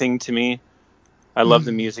big thing to me. I love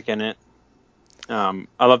the music in it. I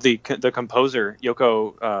love the composer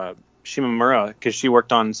Yoko Shimomura because she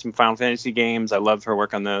worked on some Final Fantasy games. I love her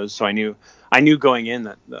work on those, so I knew going in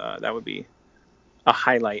that that would be a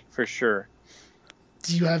highlight for sure.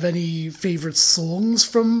 Do you have any favorite songs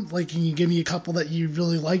from? Like, can you give me a couple that you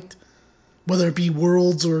really liked, whether it be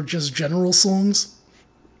worlds or just general songs?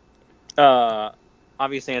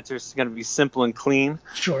 Obvious answer is going to be simple and clean.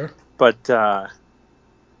 Sure. But that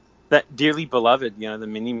Dearly Beloved, the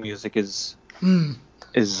mini music is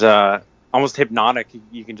almost hypnotic.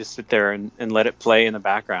 You can just sit there and let it play in the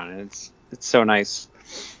background, and it's so nice.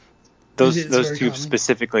 It is Those very two common.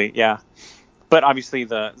 specifically, yeah. But obviously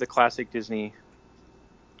the classic Disney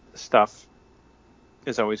stuff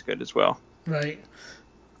is always good as well. Right.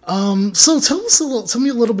 So tell me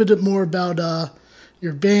a little bit more about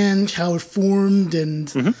your band, how it formed, and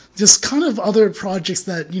Mhm. just kind of other projects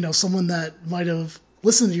that someone that might have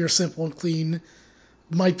listened to your Simple and Clean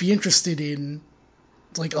might be interested in,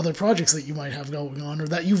 like other projects that you might have going on or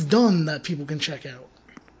that you've done that people can check out.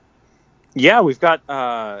 Yeah, we've got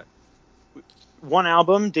one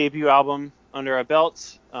album, debut album under our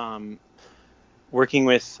belts. Working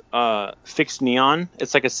with Fixed Neon.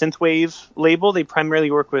 It's like a synthwave label. They primarily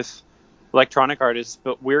work with electronic artists,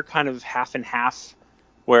 but we're kind of half and half,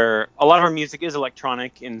 where a lot of our music is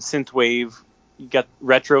electronic and synthwave. You got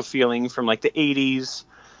retro feeling from like the 80s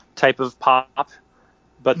type of pop,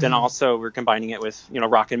 but then also we're combining it with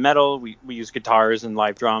rock and metal. We use guitars and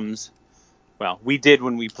live drums. Well, we did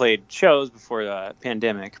when we played shows before the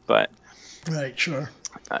pandemic, but Right, sure.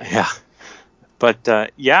 yeah.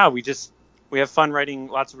 But yeah, we have fun writing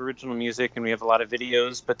lots of original music, and we have a lot of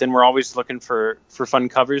videos, but then we're always looking for fun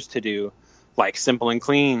covers to do, like Simple and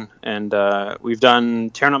Clean. And we've done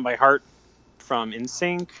Tearing Up My Heart from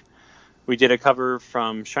NSYNC. We did a cover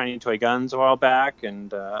from Shiny Toy Guns a while back,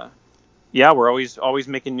 and yeah, we're always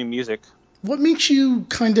making new music. What makes you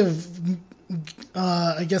kind of,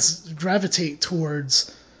 I guess, gravitate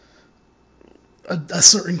towards a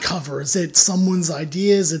certain cover? Is it someone's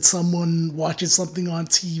idea? Is it someone watches something on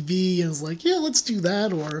TV and is like, yeah, let's do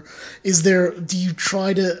that? Or do you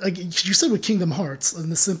try to, like you said with Kingdom Hearts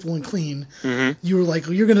and the Simple and Clean, you were like,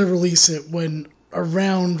 well, you're going to release it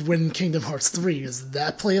around when Kingdom Hearts 3. Does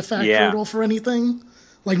that play a factor Yeah. at all for anything?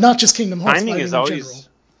 Like, not just Kingdom Hearts, Timing but is in always general.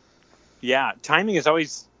 Yeah, timing is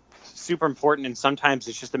always super important, and sometimes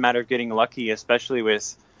it's just a matter of getting lucky, especially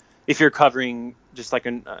if you're covering just like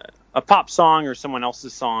a pop song or someone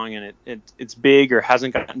else's song, and it's big or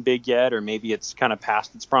hasn't gotten big yet, or maybe it's kind of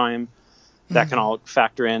past its prime. That can all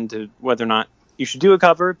factor into whether or not you should do a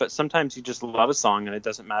cover, but sometimes you just love a song and it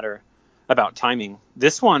doesn't matter about timing.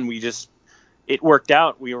 This one, it worked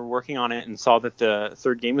out. We were working on it and saw that the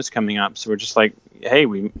third game was coming up, so we're just like, hey,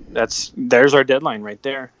 there's our deadline right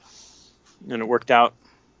there. And it worked out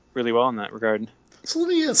really well in that regard. So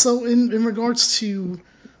in regards to,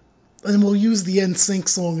 and we'll use the NSYNC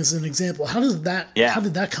song as an example. How did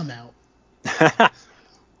that come out?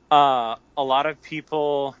 A lot of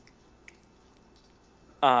people,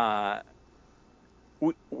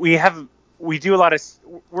 we do a lot of,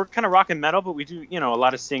 we're kind of rock and metal, but we do, a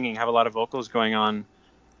lot of singing, have a lot of vocals going on.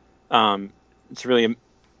 It's really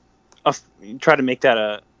try to make that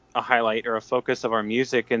a highlight or a focus of our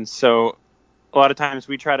music. And so a lot of times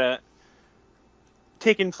we try to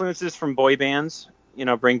take influences from boy bands,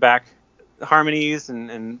 bring back harmonies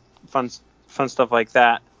and fun stuff like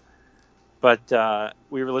that. But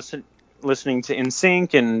we were listening to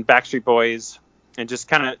NSYNC and Backstreet Boys, and just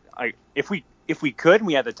kind of, if we could and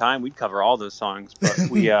we had the time, we'd cover all those songs. But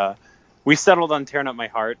we settled on Tearing Up My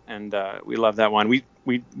Heart, and we love that one.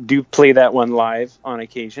 We do play that one live on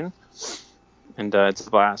occasion, and it's a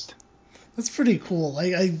blast. That's pretty cool.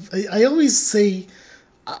 I always say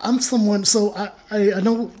I'm someone. So I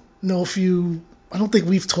don't know if you. I don't think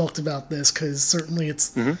we've talked about this because certainly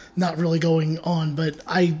it's not really going on. But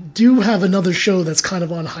I do have another show that's kind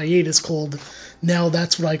of on hiatus called Now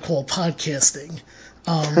That's What I Call Podcasting,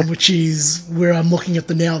 which is where I'm looking at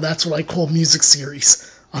the Now That's What I Call Music series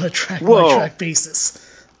on a track-by-track basis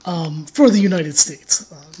for the United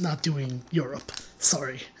States, not doing Europe.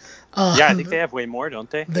 Sorry. Yeah, I think they have way more, don't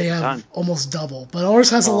they? They have almost double, but ours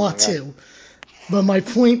has a lot too. But my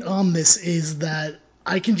point on this is that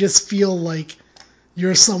I can just feel like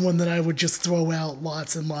you're someone that I would just throw out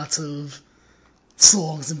lots and lots of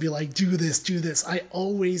songs and be like, do this, do this. I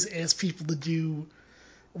always ask people to do,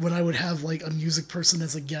 when I would have like a music person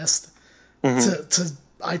as a guest,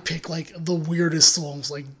 I pick like the weirdest songs.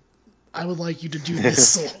 Like, I would like you to do this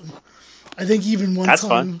song. I think even one That's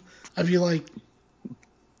time fun. I'd be like,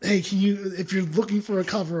 hey, if you're looking for a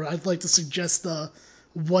cover, I'd like to suggest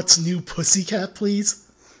What's New Pussycat, please.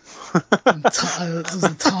 This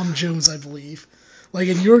was Tom Jones, I believe. Like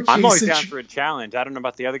in your case, I'm always down for a challenge. I don't know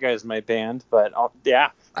about the other guys in my band, but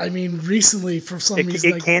yeah. I mean, recently, for some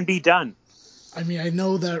reason... It can be done. I mean, I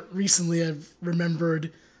know that recently I've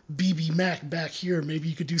remembered BB Mac back here. Maybe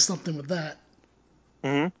you could do something with that.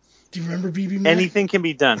 Mm-hmm. Do you remember BB Mac? Anything can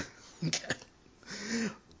be done. Okay.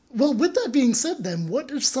 Well, with that being said, then, what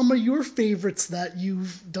are some of your favorites that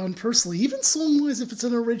you've done personally? Even song-wise, if it's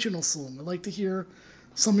an original song. I'd like to hear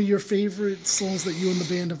some of your favorite songs that you and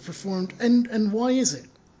the band have performed, and why is it?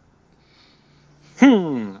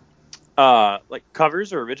 Like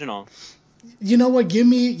covers or original? You know what? Give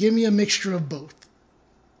me a mixture of both.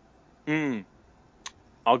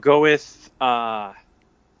 I'll go with I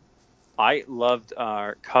loved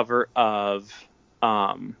our cover of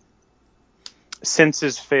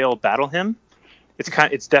Senses Fail Battle Hymn.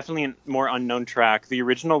 It's definitely a more unknown track. The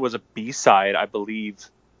original was a B-side, I believe,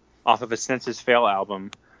 off of a Senses Fail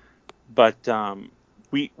album. But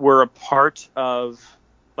we were a part of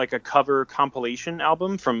like a cover compilation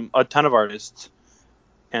album from a ton of artists,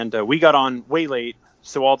 and we got on way late,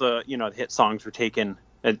 so all the the hit songs were taken,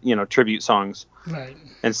 tribute songs. Right.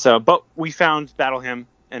 And so, but we found Battle Hymn,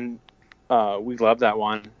 and we love that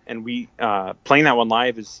one. And we playing that one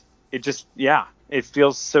live it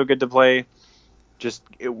feels so good to play.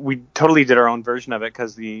 We totally did our own version of it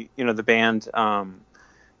because the band, the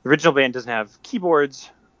original band doesn't have keyboards.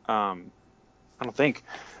 I don't think,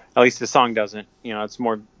 at least the song doesn't. It's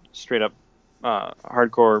more straight up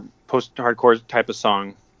hardcore, post-hardcore type of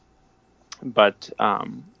song. But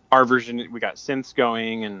our version, we got synths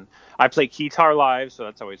going, and I play guitar live, so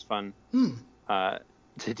that's always fun to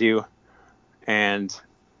do. And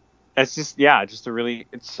it's just I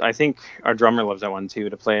think our drummer loves that one too,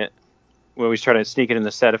 to play it. We always try to sneak it in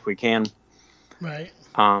the set if we can. Right.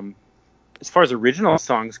 As far as original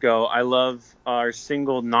songs go, I love our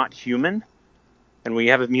single Not Human, and we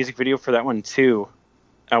have a music video for that one too.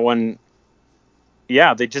 That one,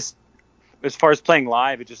 as far as playing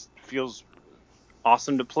live, it just feels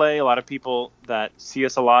awesome to play. A lot of people that see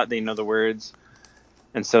us a lot, they know the words,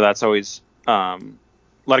 and so that's always a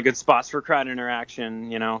lot of good spots for crowd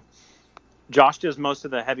interaction. Josh does most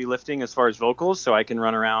of the heavy lifting as far as vocals, so I can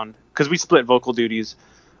run around because we split vocal duties.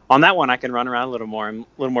 On that one, I can run around a little more. I'm a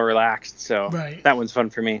little more relaxed, so That one's fun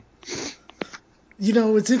for me.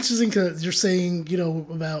 It's interesting because you're saying,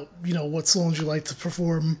 about, what songs you like to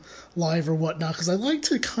perform live or whatnot, because I like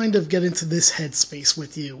to kind of get into this headspace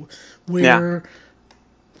with you, where,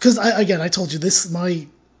 because I told you my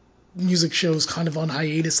music show is kind of on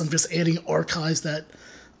hiatus. I'm just adding archives that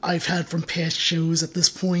I've had from past shows at this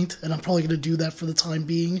point, and I'm probably going to do that for the time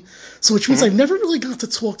being. So which means I've never really got to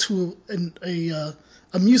talk to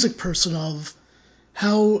a music person of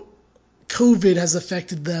how COVID has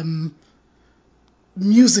affected them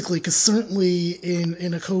musically, because certainly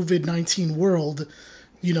in a COVID-19 world,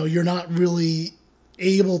 you're not really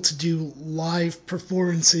able to do live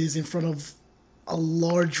performances in front of a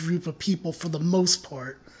large group of people for the most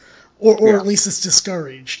part, or at least it's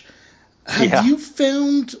discouraged. Have you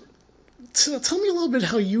found, tell me a little bit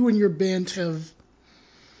how you and your band have,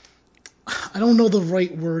 I don't know the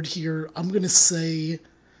right word here, I'm going to say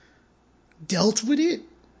dealt with it?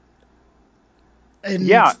 And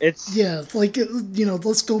let's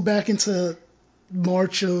go back into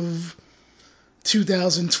March of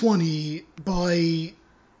 2020. By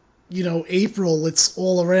April, it's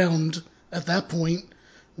all around at that point.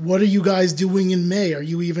 What are you guys doing in May? Are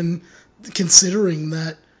you even considering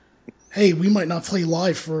that, hey, we might not play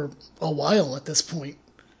live for a while at this point?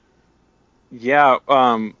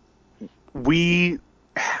 We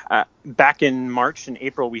back in March and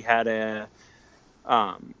April, we had a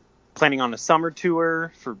planning on a summer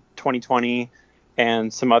tour for 2020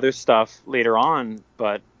 and some other stuff later on,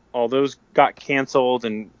 but all those got canceled,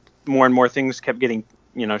 and more things kept getting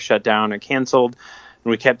shut down and canceled, and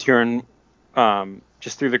we kept hearing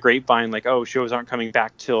just through the grapevine, like, oh, shows aren't coming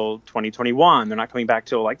back till 2021. They're not coming back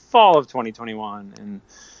till like fall of 2021. And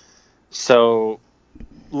so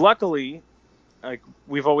luckily, like,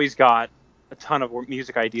 we've always got a ton of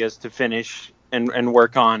music ideas to finish and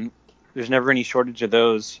work on. There's never any shortage of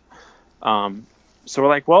those. So we're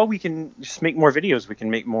like, well, we can just make more videos. We can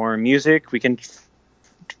make more music. We can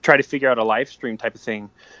try to figure out a live stream type of thing.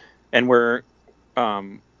 And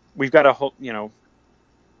we've got a whole,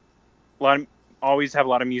 always have a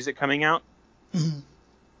lot of music coming out. Mm-hmm.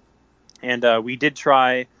 And we did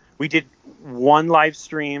one live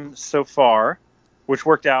stream so far, which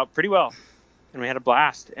worked out pretty well, and we had a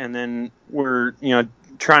blast. And then we're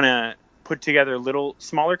trying to put together little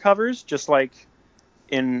smaller covers, just like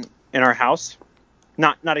in our house,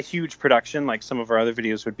 not a huge production like some of our other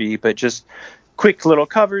videos would be, but just quick little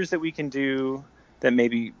covers that we can do that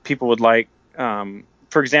maybe people would like.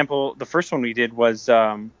 For example, the first one we did was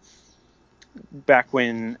back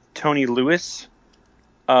when Tony Lewis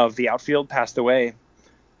of The Outfield passed away.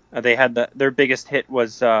 They had their biggest hit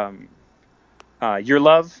was Your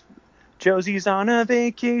Love. Josie's on a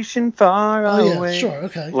vacation far away. Sure,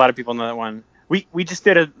 okay. A lot of people know that one. We just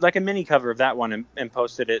did a mini cover of that one and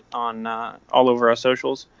posted it on all over our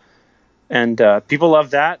socials, and people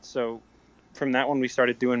love that. So from that one we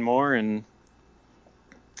started doing more, and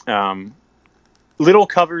little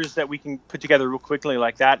covers that we can put together real quickly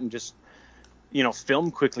like that, and just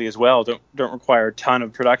film quickly as well. Don't require a ton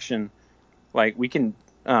of production. Like we can,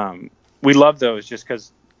 we love those just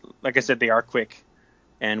because, like I said, they are quick,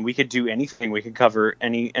 and we could do anything. We could cover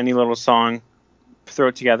any little song, throw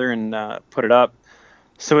it together, and put it up.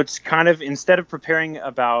 So it's kind of, instead of preparing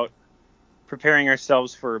ourselves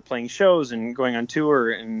for playing shows and going on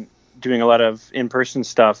tour and doing a lot of in-person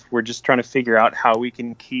stuff, we're just trying to figure out how we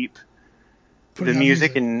can keep the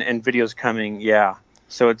music and videos coming. Yeah.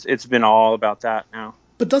 So it's been all about that now.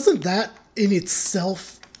 But doesn't that in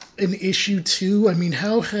itself an issue too? I mean,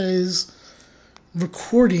 how has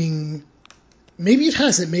recording, maybe it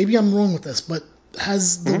hasn't, maybe I'm wrong with this, but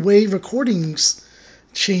has the way recordings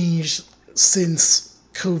changed since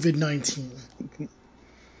COVID-19?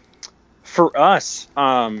 For us,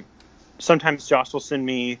 sometimes Josh will send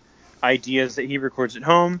me ideas that he records at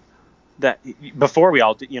home that before we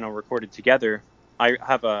all recorded together. I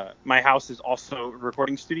have my house is also a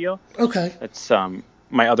recording studio. Okay. That's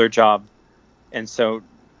my other job. And so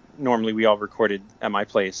normally we all recorded at my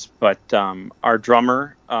place, but our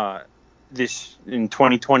drummer in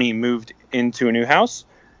 2020 moved into a new house,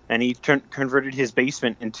 and he converted his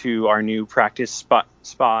basement into our new practice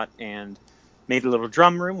spot and made a little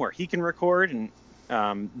drum room where he can record, and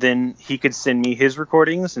then he could send me his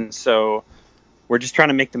recordings. And so we're just trying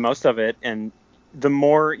to make the most of it. And the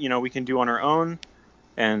more, we can do on our own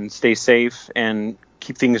and stay safe and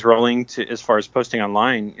keep things rolling as far as posting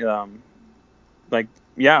online,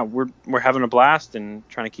 we're having a blast and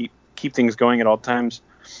trying to keep things going at all times,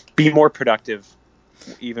 be more productive,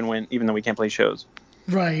 even though we can't play shows.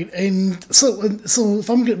 Right. And so if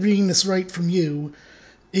I'm reading this right from you,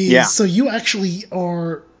 so you actually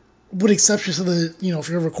are, with exceptions to the, if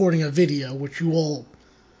you're recording a video, which you all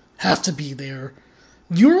have to be there,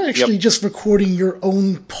 you're actually just recording your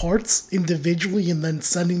own parts individually and then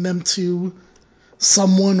sending them to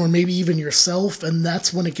someone or maybe even yourself, and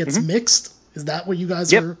that's when it gets mixed? Is that what you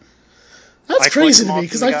guys are? That's crazy to me,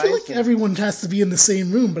 because I feel like everyone has to be in the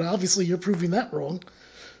same room, but obviously you're proving that wrong.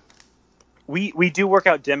 We do work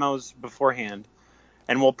out demos beforehand,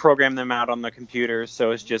 and we'll program them out on the computer.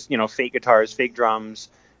 So it's just, fake guitars, fake drums.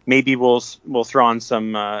 Maybe we'll throw on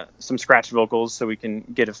some scratch vocals so we can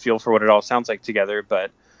get a feel for what it all sounds like together.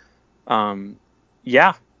 But we're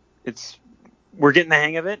getting the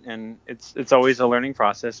hang of it, and it's always a learning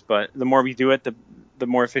process. But the more we do it, the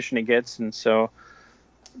more efficient it gets, and so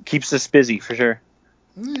keeps us busy for sure.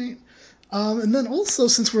 All right. And then also,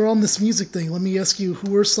 since we're on this music thing, let me ask you,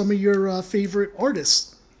 who are some of your favorite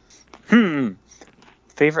artists?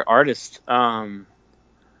 Favorite artist.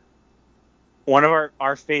 One of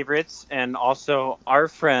our favorites, and also our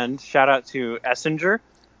friend, shout out to Essinger,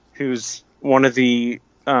 who's one of the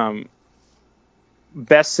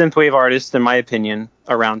best synthwave artists, in my opinion,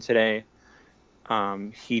 around today.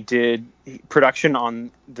 He did production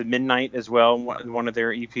on The Midnight as well, one of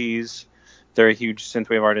their EPs. They're a huge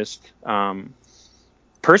synthwave artist.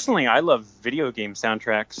 Personally, I love video game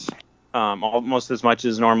soundtracks almost as much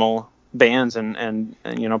as normal bands and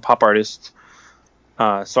pop artists.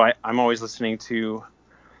 So I'm always listening to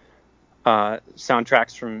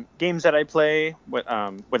soundtracks from games that I play,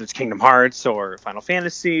 whether it's Kingdom Hearts or Final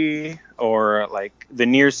Fantasy, or like the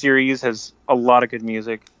Nier series has a lot of good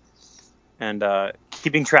music. And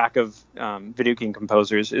keeping track of video game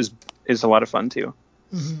composers is a lot of fun too.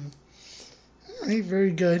 Mm-hmm. All right, very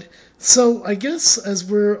good. So I guess as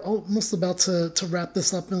we're almost about to wrap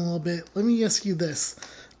this up in a little bit, let me ask you this: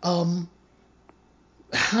 how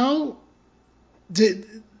do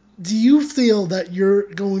you feel that you're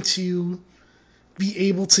going to be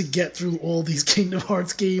able to get through all these Kingdom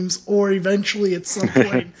Hearts games, or eventually at some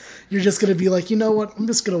point you're just going to be like, you know what, I'm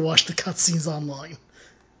just going to watch the cutscenes online?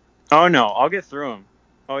 Oh no, I'll get through them.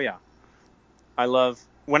 Oh yeah,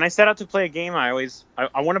 when I set out to play a game, I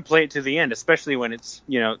want to play it to the end, especially when it's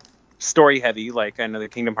story heavy, like I know the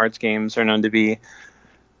Kingdom Hearts games are known to be.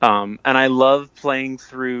 And I love playing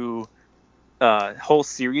through a whole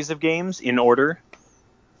series of games in order.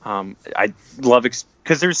 I love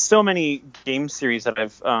because there's so many game series that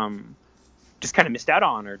I've just kind of missed out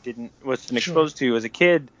on or wasn't exposed to as a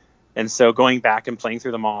kid, and so going back and playing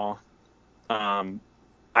through them all.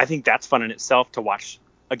 I think that's fun in itself, to watch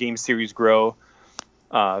a game series grow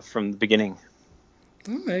from the beginning.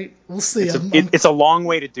 All right, we'll see. It's a long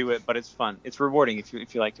way to do it, but it's fun. It's rewarding if you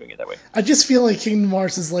like doing it that way. I just feel like Kingdom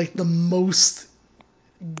Hearts is like the most.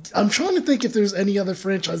 I'm trying to think if there's any other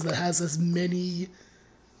franchise that has as many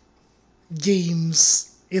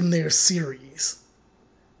games in their series.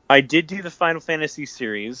 I did do the Final Fantasy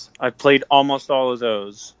series. I played almost all of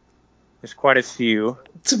those. There's quite a few.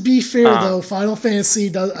 To be fair, though, Final Fantasy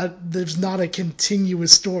there's not a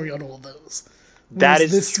continuous story on all those. That Whereas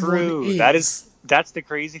is this true. one That's the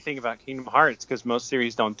crazy thing about Kingdom Hearts, because most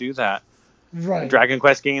series don't do that. right. Dragon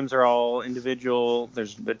Quest games are all individual.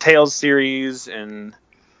 There's the Tales series, and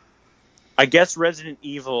I guess Resident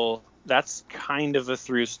Evil, that's kind of a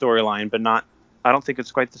through storyline, but not. I don't think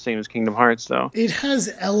it's quite the same as Kingdom Hearts, though. It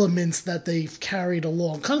has elements that they've carried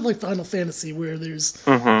along, kind of like Final Fantasy, where there's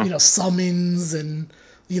Mm-hmm. summons and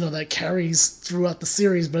that carries throughout the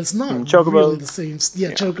series, but it's not Chocobos. really the same. Yeah,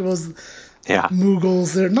 Chocobos, Yeah.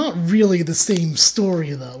 Moogles, they're not really the same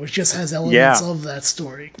story though. It just has elements of that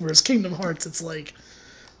story. Whereas Kingdom Hearts, it's like,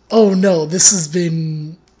 oh no, this has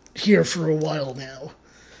been here for a while now.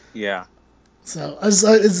 Yeah. So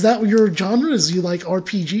is that your genre? Is you like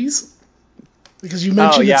RPGs? Because you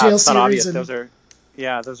mentioned the Tales it's not series.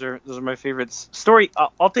 obvious. Those are my favorites. Story.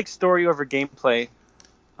 I'll take story over gameplay,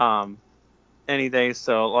 any day.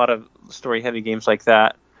 So a lot of story-heavy games like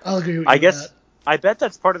that. I'll agree with you. I with guess that. I bet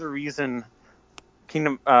that's part of the reason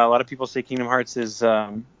a lot of people say Kingdom Hearts is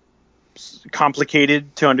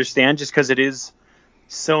complicated to understand, just because it is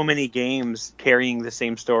so many games carrying the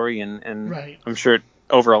same story, and Right. I'm sure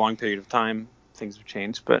over a long period of time things have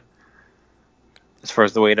changed, but as far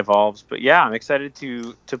as the way it evolves. But yeah, I'm excited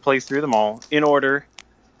to play through them all in order,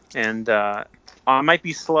 and I might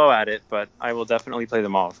be slow at it, but I will definitely play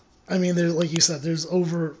them all. I mean, like you said, there's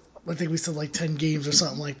over, I think we said like 10 games or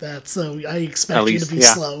something like that, so I expect At you least, to be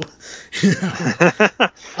yeah. slow.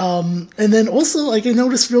 And then also, like, I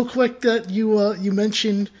noticed real quick that you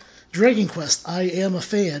mentioned Dragon Quest. I am a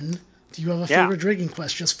fan. Do you have a Yeah. favorite Dragon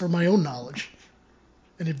Quest, just for my own knowledge?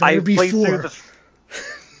 And it better I've be played 4. through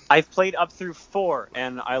I've played up through 4,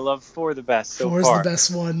 and I love 4 the best so 4 is far. the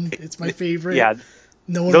best one. It's my favorite. Yeah,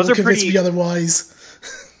 No one those will are convince pretty- me otherwise.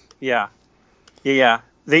 yeah.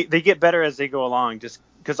 They get better as they go along, just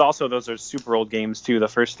because also those are super old games too, the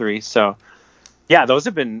first 3. So yeah, those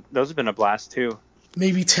have been a blast too.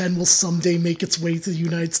 Maybe 10 will someday make its way to the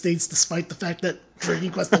United States, despite the fact that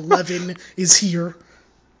Dragon Quest 11 is here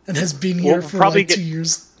and has been here We'll for probably like get- 2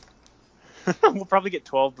 years. We'll probably get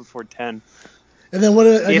 12 before 10. And then what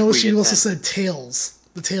I If know we she get also 10. said Tales,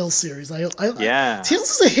 the Tales series. Yeah. Tales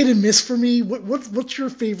is a hit and miss for me. What's your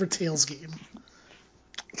favorite Tales game?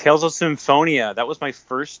 Tales of Symphonia. That was my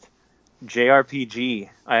first JRPG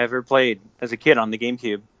I ever played as a kid on the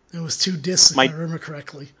GameCube. It was 2 discs, if My- I remember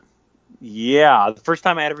correctly. Yeah, the first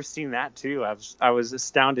time I had ever seen that too, I was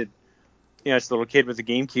astounded. As a little kid with a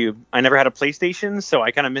GameCube. I never had a PlayStation, so I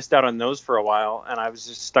kind of missed out on those for a while, and I was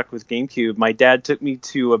just stuck with GameCube. My dad took me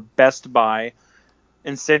to a Best Buy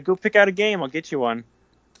and said, "Go pick out a game, I'll get you one."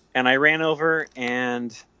 And I ran over,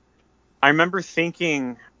 and I remember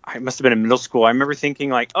thinking, I must have been in middle school. I remember thinking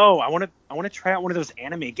like, "Oh, I want to try out one of those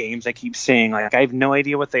anime games I keep seeing. Like, I have no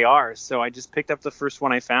idea what they are." So I just picked up the first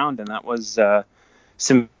one I found, and that was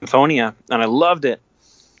Symphonia, and I loved it.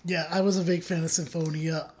 Yeah, I was a big fan of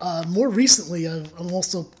Symphonia. More recently, I'm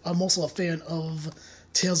also a fan of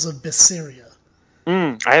Tales of Berseria.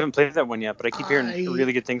 I haven't played that one yet, but I keep hearing I-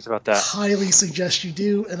 really good things about that. Highly suggest you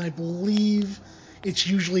do, and I believe it's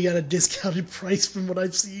usually at a discounted price from what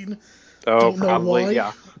I've seen. Oh, Don't know probably, why.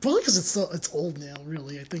 yeah. Probably because it's old now.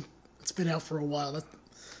 Really, I think it's been out for a while.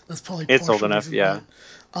 That's probably It's old partial enough, reason yeah.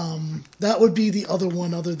 why. That would be the other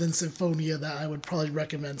one other than Symphonia that I would probably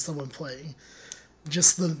recommend someone playing.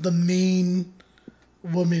 Just the main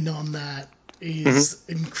woman on that is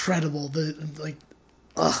Mm-hmm. incredible.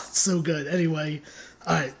 So good. Anyway,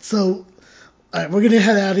 all right, we're gonna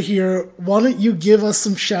head out of here. Why don't you give us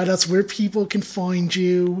some shout outs where people can find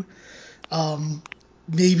you?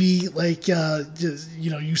 Maybe like you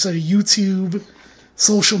said YouTube,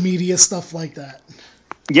 social media, stuff like that.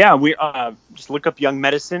 Yeah, we just look up Young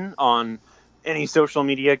Medicine on any social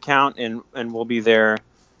media account, and we'll be there.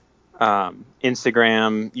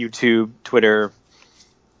 Instagram, YouTube, Twitter,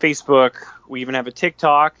 Facebook. We even have a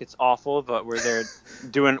TikTok. It's awful, but we're there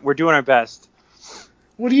we're doing our best.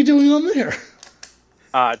 What are you doing on there?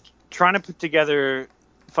 Trying to put together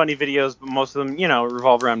funny videos, but most of them,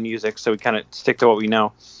 revolve around music, so we kind of stick to what we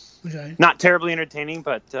know. Okay. Not terribly entertaining,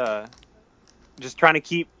 but just trying to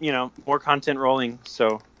keep, more content rolling.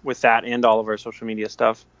 So with that and all of our social media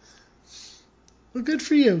stuff. Well, good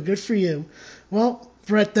for you. Good for you. Well,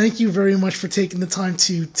 Brett, thank you very much for taking the time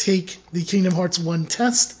to take the Kingdom Hearts 1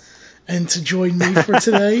 test and to join me for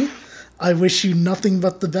today. I wish you nothing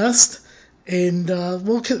but the best, and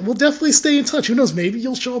we'll definitely stay in touch. Who knows? Maybe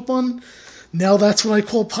you'll show up on Now That's What I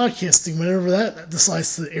Call Podcasting whenever that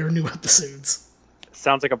decides to air new episodes.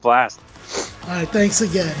 Sounds like a blast. All right, thanks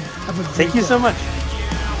again. Have a great Thank you day. so much.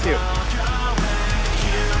 You too.